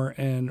Macklemore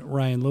and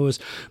Ryan Lewis.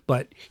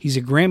 But he's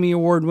a Grammy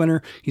Award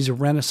winner. He's a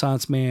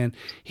Renaissance man.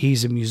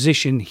 He's a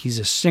musician. He's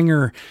a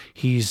singer.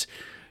 He's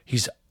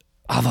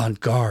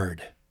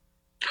avant-garde.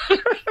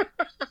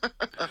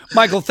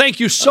 Michael, thank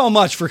you so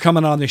much for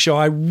coming on the show.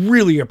 I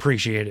really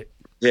appreciate it.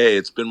 Hey,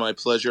 it's been my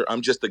pleasure.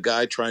 I'm just a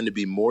guy trying to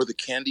be more the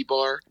candy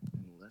bar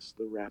and less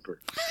the rapper.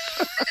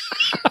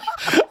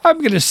 I'm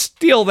going to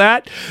steal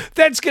that.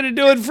 That's going to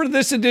do it for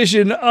this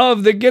edition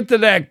of the Get the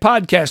Knack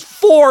podcast.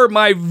 For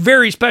my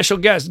very special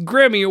guest,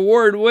 Grammy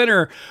Award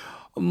winner,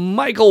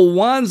 Michael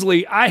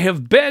Wansley, I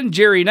have been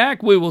Jerry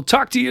Knack. We will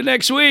talk to you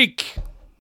next week.